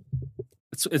fucking.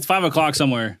 It's 5 o'clock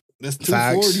somewhere. That's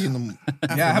Facts. 2:40 in the.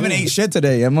 Yeah, I haven't ate shit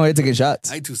today. I'm over here taking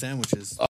shots. I ate 2 sandwiches.